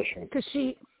embellishing. Because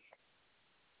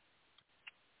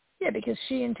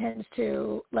she intends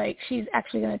to, she's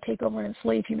actually going to take over and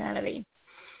enslave humanity.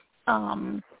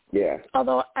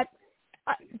 Although, I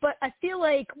feel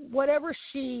like whatever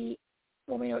we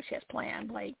know what she has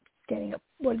planned, what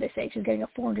did they say? She's getting a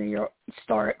 400-year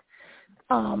start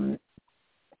and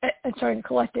starting a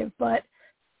collective,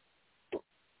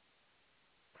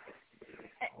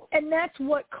 and that's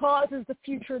what causes the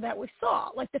future that we saw.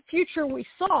 The future we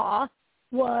saw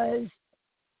was,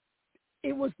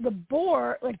 it was the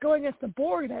Borg, going against the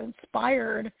Borg that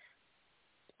inspired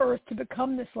Earth to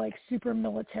become this, super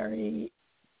military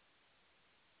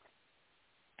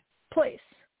place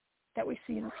that we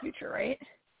see in the future, right?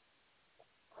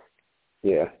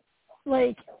 Yeah.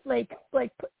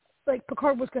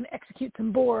 Picard was going to execute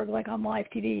some Borg, on live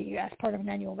TV as part of an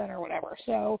annual event or whatever.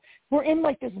 So we're in,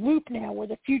 this loop now where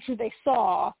the future they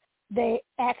saw, they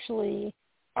actually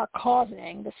are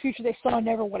causing. The future they saw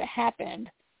never would have happened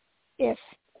if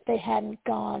they hadn't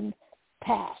gone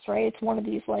past, right? It's one of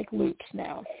these, loops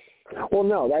now. Well,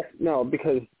 no,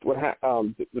 because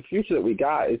the future that we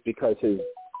got is because his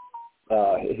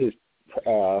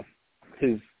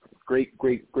great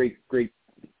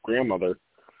grandmother,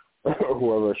 or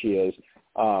whoever she is,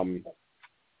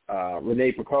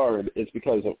 Renee Picard, is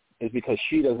because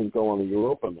she doesn't go on the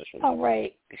Europa mission. Oh,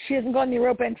 right. She doesn't go on the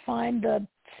Europa and find the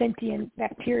sentient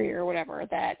bacteria or whatever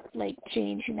that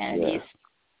change humanity's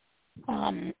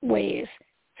ways.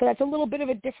 So that's a little bit of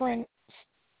a different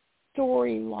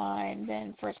storyline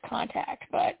than First Contact,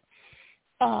 but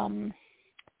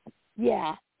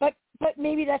but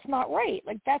maybe that's not right.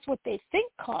 That's what they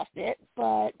think caused it,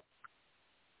 but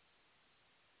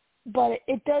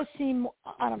it does seem,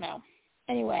 I don't know.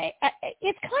 Anyway,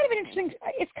 it's kind of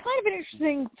an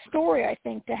interesting story, I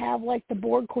think, to have the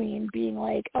Borg Queen being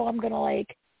oh, I'm gonna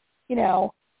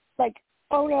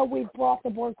oh no, we've brought the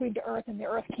Borg Queen to Earth and the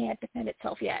Earth can't defend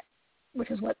itself yet, which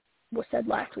is what was said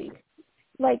last week.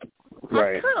 Like,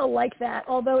 Right. I kind of like that,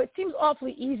 although it seems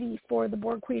awfully easy for the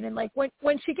Borg Queen. And, like, when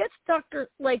she gets Dr.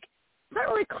 Like, it's not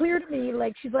really clear to me.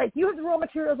 Like, she's like, you have the raw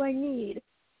materials I need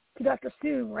to Dr.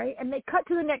 Soong, right? And they cut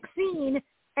to the next scene,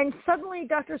 and suddenly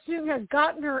Dr. Soong has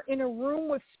gotten her in a room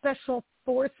with Special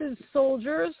Forces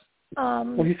soldiers.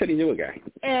 Well, he said he knew a guy.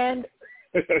 And,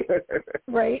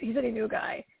 right, he said he knew a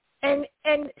guy. And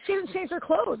she doesn't change her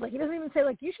clothes. Like, he doesn't even say,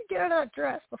 like, you should get out of that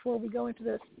dress before we go into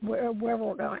this, wherever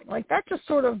we're going. Like, that just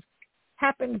sort of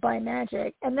happened by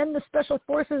magic. And then the Special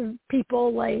Forces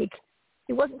people, like,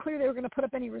 it wasn't clear they were going to put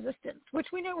up any resistance, which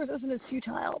we know resistance is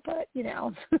futile, but, you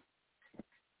know.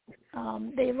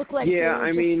 They look like they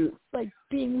were just, like,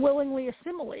 being willingly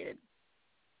assimilated.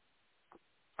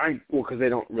 Because they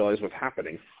don't realize what's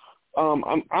happening.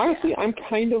 I'm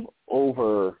kind of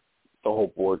over the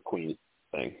whole Borg Queen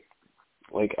thing.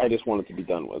 Like, I just want it to be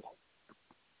done with.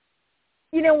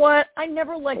 You know what? I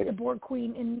never liked the Borg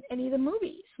Queen in any of the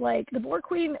movies. Like, the Borg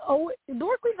Queen's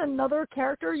another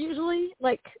character usually.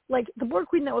 Like the Borg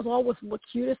Queen that was always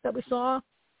Locutus that we saw.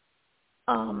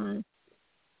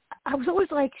 I was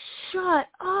always like, shut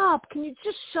up. Can you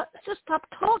just stop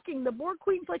talking? The Borg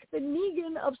Queen's like the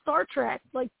Negan of Star Trek.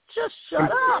 Like, just shut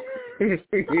up. Stop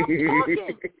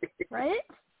talking. Right?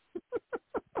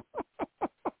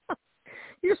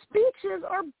 Your speeches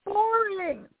are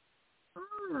boring.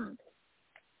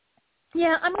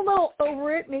 Yeah, I'm a little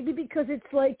over it, maybe because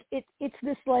it's like it's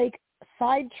this like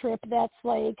side trip that's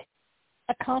like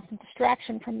a constant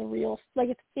distraction from the real.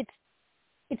 Like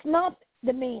it's not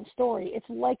the main story. It's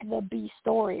like the B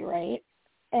story, right?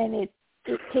 And it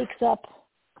takes up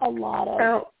a lot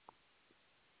of.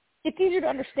 It's easier to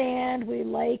understand. We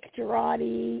like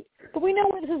Girardi, but we know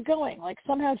where this is going. Like,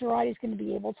 somehow Girardi's going to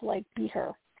be able to, like, beat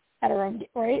her at her own,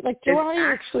 right? Like,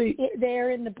 Girardi is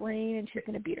there in the brain, and she's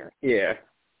going to beat her. Yeah.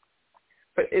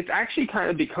 But it's actually kind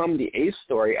of become the Ace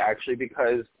story, actually,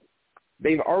 because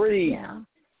they've already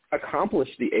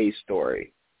accomplished the Ace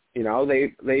story. You know,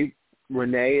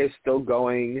 Renee is still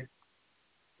going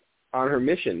on her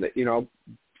mission. That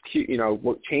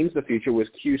what changed the future was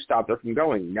Q stopped her from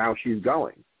going. Now she's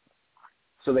going.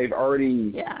 So they've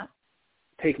already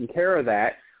taken care of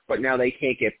that, but now they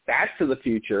can't get back to the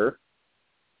future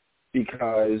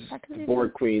because the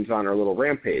Borg Queen's on her little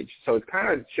rampage. So it's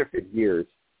kind of shifted gears.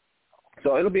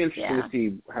 So it'll be interesting to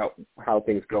see how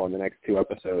things go in the next 2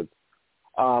 episodes.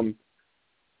 I'll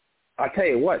tell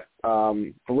you what,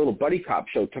 the little buddy cop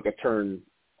show took a turn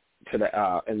to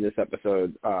the in this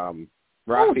episode.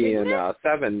 Rafi and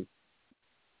Seven.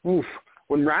 Oof.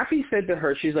 When Rafi said to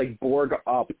her, she's like, Borg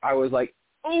up, I was like,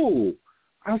 oh.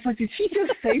 I was like, did she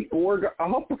just say Borg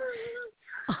up?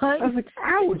 I was like,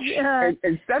 ouch. Yeah.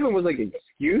 And Seven was like,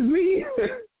 excuse me?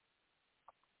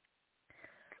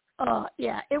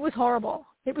 Yeah, it was horrible.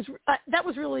 It was that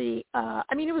was really,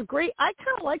 it was great. I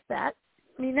kind of liked that.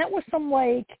 I mean, that was some,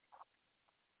 like,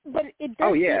 but it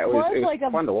was like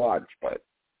fun to watch, but.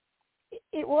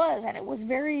 It was, and it was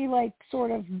very, like,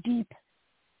 sort of deep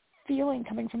feeling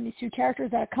coming from these 2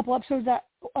 characters that a couple episodes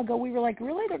ago we were like,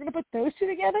 really? They're going to put those 2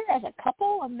 together as a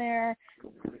couple? And they're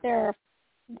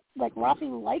like,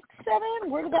 Rafi liked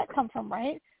Seven? Where did that come from,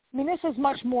 right? I mean, this is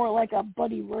much more like a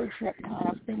buddy road trip kind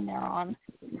of thing they're on.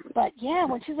 But, yeah,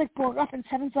 when she's like, Borg up, and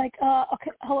Seven's like,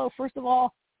 okay, hello, first of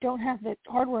all, don't have the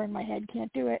hardware in my head,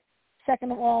 can't do it.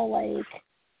 Second of all, like,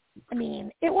 I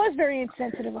mean, it was very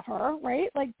insensitive of her, right?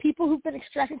 Like, people who've been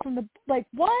extracted from the, like,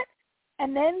 what?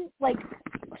 And then, like,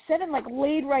 Seven, like,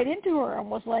 laid right into her and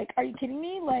was like, are you kidding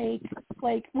me?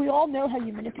 Like, we all know how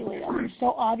you manipulate us. It's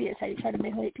so obvious how you try to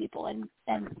manipulate people. And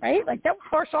right? Like, that was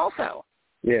harsh also.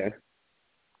 Yeah.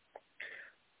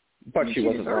 But she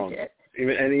wasn't wrong.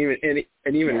 Even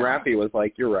Rafi was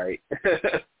like, you're right.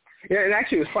 Yeah, and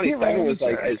actually it was funny. Seven was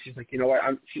like, she's like, you know what?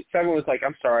 Seven was like,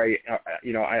 I'm sorry,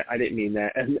 I didn't mean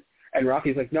that. And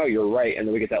Rafi's like, no, you're right. And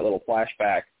then we get that little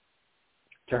flashback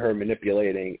to her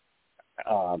manipulating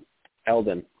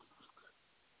Eldon.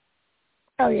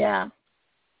 Oh yeah.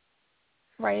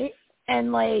 Right.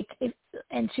 And like,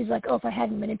 and she's like, oh, if I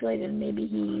hadn't manipulated him, maybe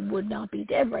he would not be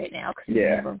dead right now because he would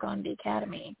never have gone to the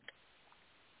academy.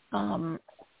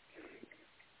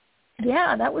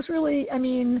 Yeah, that was really. I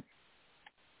mean,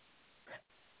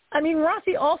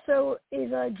 Rafi also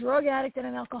is a drug addict and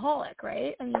an alcoholic,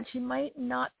 right? I mean, she might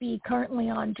not be currently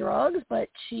on drugs, but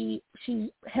she's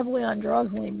heavily on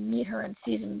drugs when we meet her in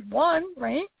season 1,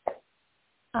 right?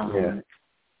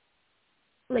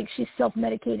 Like, she's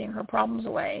self-medicating her problems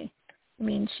away. I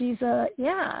mean, that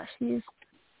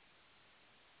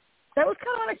was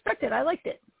kind of unexpected. I liked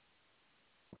it.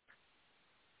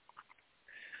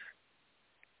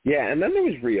 Yeah, and then there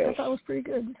was Rios. I thought it was pretty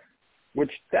good.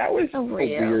 Which, that was a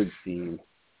weird scene.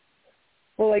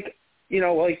 Well, like,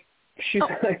 she's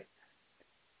like,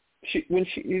 when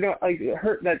she, like,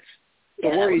 her, that's the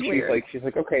worry. She's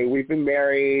like, okay, we've been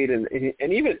married, and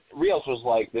even Rios was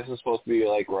like, this is supposed to be,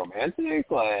 like, romantic,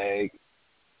 like,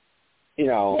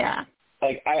 Yeah.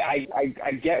 Like,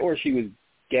 I get where she was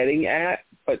getting at,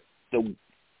 but the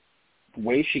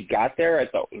way she got there, I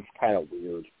thought was kind of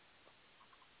weird.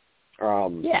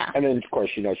 Yeah. And then, of course,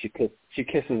 she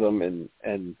kisses him,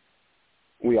 and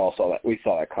we all saw that. We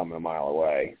saw that coming a mile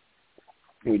away.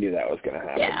 We knew that was going to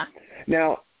happen. Yeah.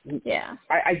 Now, yeah,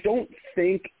 I don't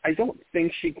think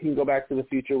she can go back to the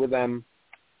future with them.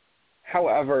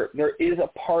 However, there is a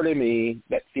part of me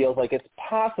that feels like it's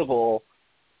possible,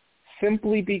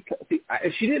 simply because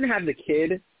if she didn't have the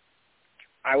kid,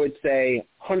 I would say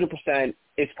 100%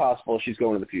 it's possible she's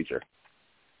going to the future.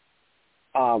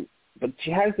 But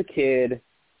she has the kid,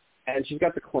 and she's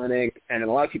got the clinic, and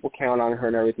a lot of people count on her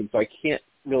and everything, so I can't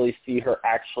really see her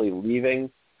actually leaving.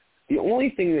 The only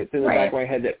thing that's in the back of my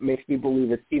head that makes me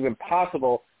believe it's even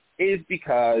possible is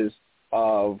because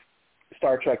of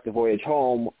Star Trek The Voyage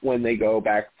Home, when they go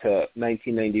back to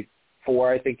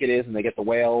 1994, I think it is, and they get the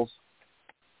whales.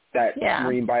 That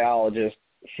marine biologist,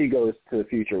 she goes to the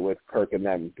future with Kirk and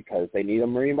them because they need a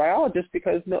marine biologist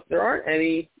because there aren't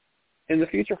any in the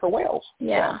future for whales.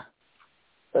 Yeah.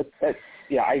 So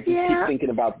I just keep thinking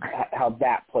about how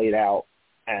that played out,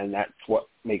 and that's what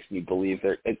makes me believe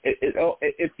there.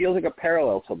 It feels like a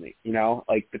parallel to me,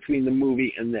 like between the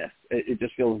movie and this. It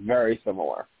just feels very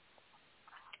similar.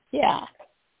 Yeah.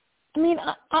 I mean,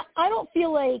 I don't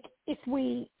feel like if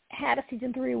we had a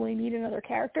season 3, we need another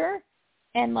character,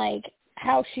 and like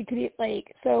how she could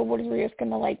so what is Rios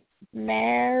gonna like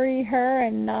marry her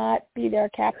and not be their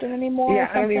captain anymore or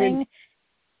something?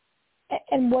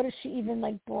 And what does she even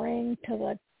like bring to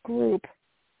the group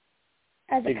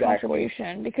as a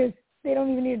contribution? Because they don't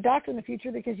even need a doctor in the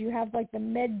future because you have like the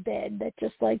med bed that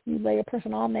just like you lay a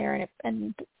person on there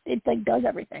and it like does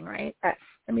everything, right? I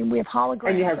mean, we have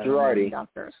holograms. And you have Girardi.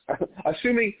 Doctors.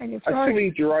 assuming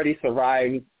Girardi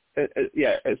survived,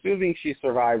 assuming she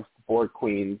survived Borg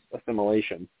Queen's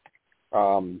assimilation.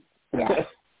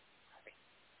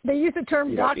 They use the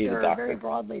term doctor very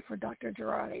broadly for Dr.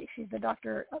 Girardi. She's the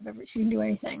doctor of she can do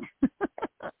anything.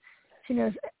 She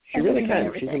knows. She really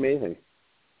can. She's amazing.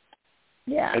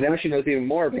 Yeah. And now she knows even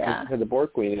more because she had the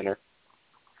Borg Queen in her.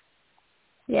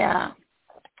 Yeah.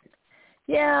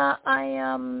 Yeah.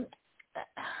 I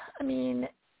mean,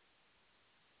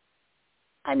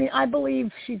 I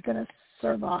believe she's gonna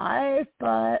survive,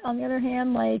 but on the other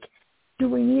hand, like, do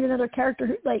we need another character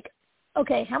who, like,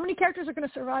 okay, how many characters are going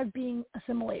to survive being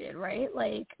assimilated, right?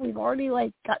 Like, we've already,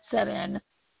 like, got 7.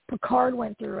 Picard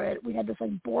went through it. We had this,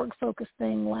 like, Borg-focused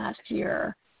thing last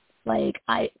year. Like,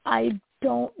 I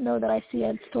don't know that I see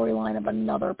a storyline of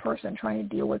another person trying to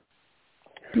deal with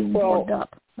being Borged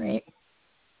up, right?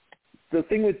 The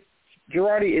thing with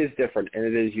Girardi is different, and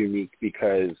it is unique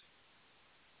because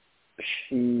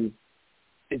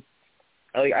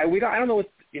I don't know what,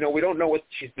 we don't know what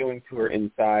she's doing to her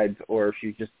insides, or if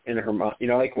she's just in her mind.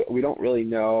 We don't really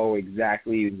know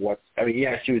exactly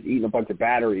she was eating a bunch of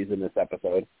batteries in this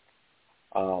episode.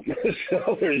 So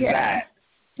there's that.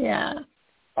 Yeah.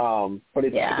 But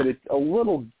it's a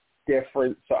little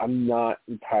different, so I'm not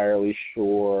entirely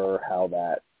sure how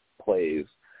that plays.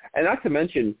 And not to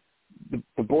mention,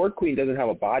 the Borg Queen doesn't have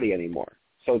a body anymore,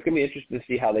 so it's going to be interesting to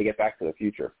see how they get back to the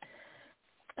future.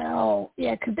 Oh,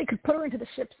 yeah, because they could put her into the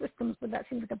ship systems, but that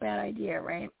seems like a bad idea,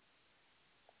 right?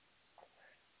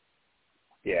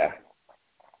 Yeah.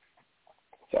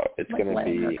 So it's going to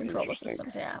be her control the interesting.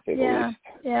 Systems,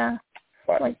 yeah.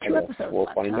 But like 2 episodes we'll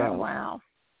left. find out. Wow.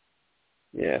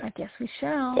 Yeah. I guess we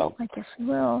shall. So. I guess we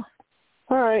will.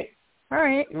 All right.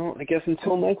 Well, I guess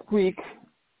until next week.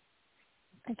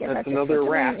 I guess that's another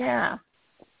wrap. Yeah.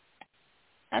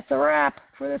 That's a wrap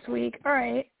for this week. All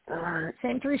right.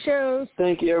 Same 3 shows.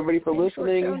 Thank you, everybody, for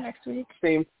listening. Short show next week.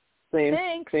 Same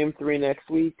 3 next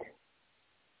week.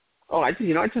 Oh, I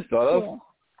just thought of.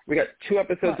 We got 2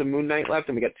 episodes of Moonknight left,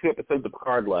 and we got 2 episodes of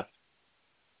Picard left.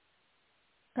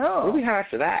 Oh. What do we have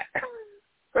after that?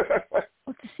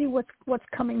 Let's see what's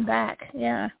coming back.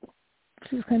 Yeah.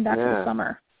 Who's coming back for the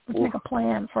summer? Let's make a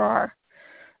plan for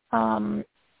our.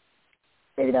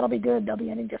 Maybe that'll be good. They'll be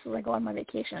ending just as I go on my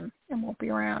vacation and won't be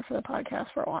around for the podcast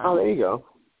for a while. Oh, there you go.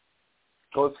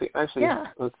 Well, let's see. Actually,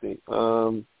 let's see.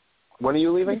 When are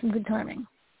you leaving? Some good timing.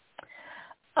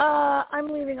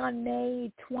 I'm leaving on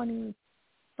May 21st,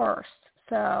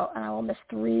 and I will miss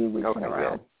 3 weeks in a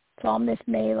row. Good. So I'll miss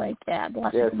May, the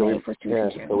last week of May, first 2 weeks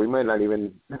of June. So we might not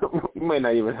even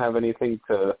have anything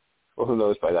to. Well, who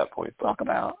knows by that point? Talk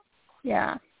about.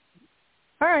 Yeah.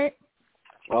 All right.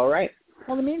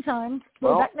 Well, in the meantime,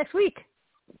 we'll be back next week.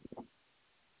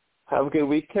 Have a good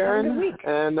week, Karen. Have a good week.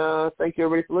 And thank you,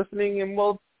 everybody, for listening, and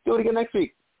we'll do it again next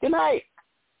week. Good night.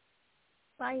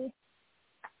 Bye.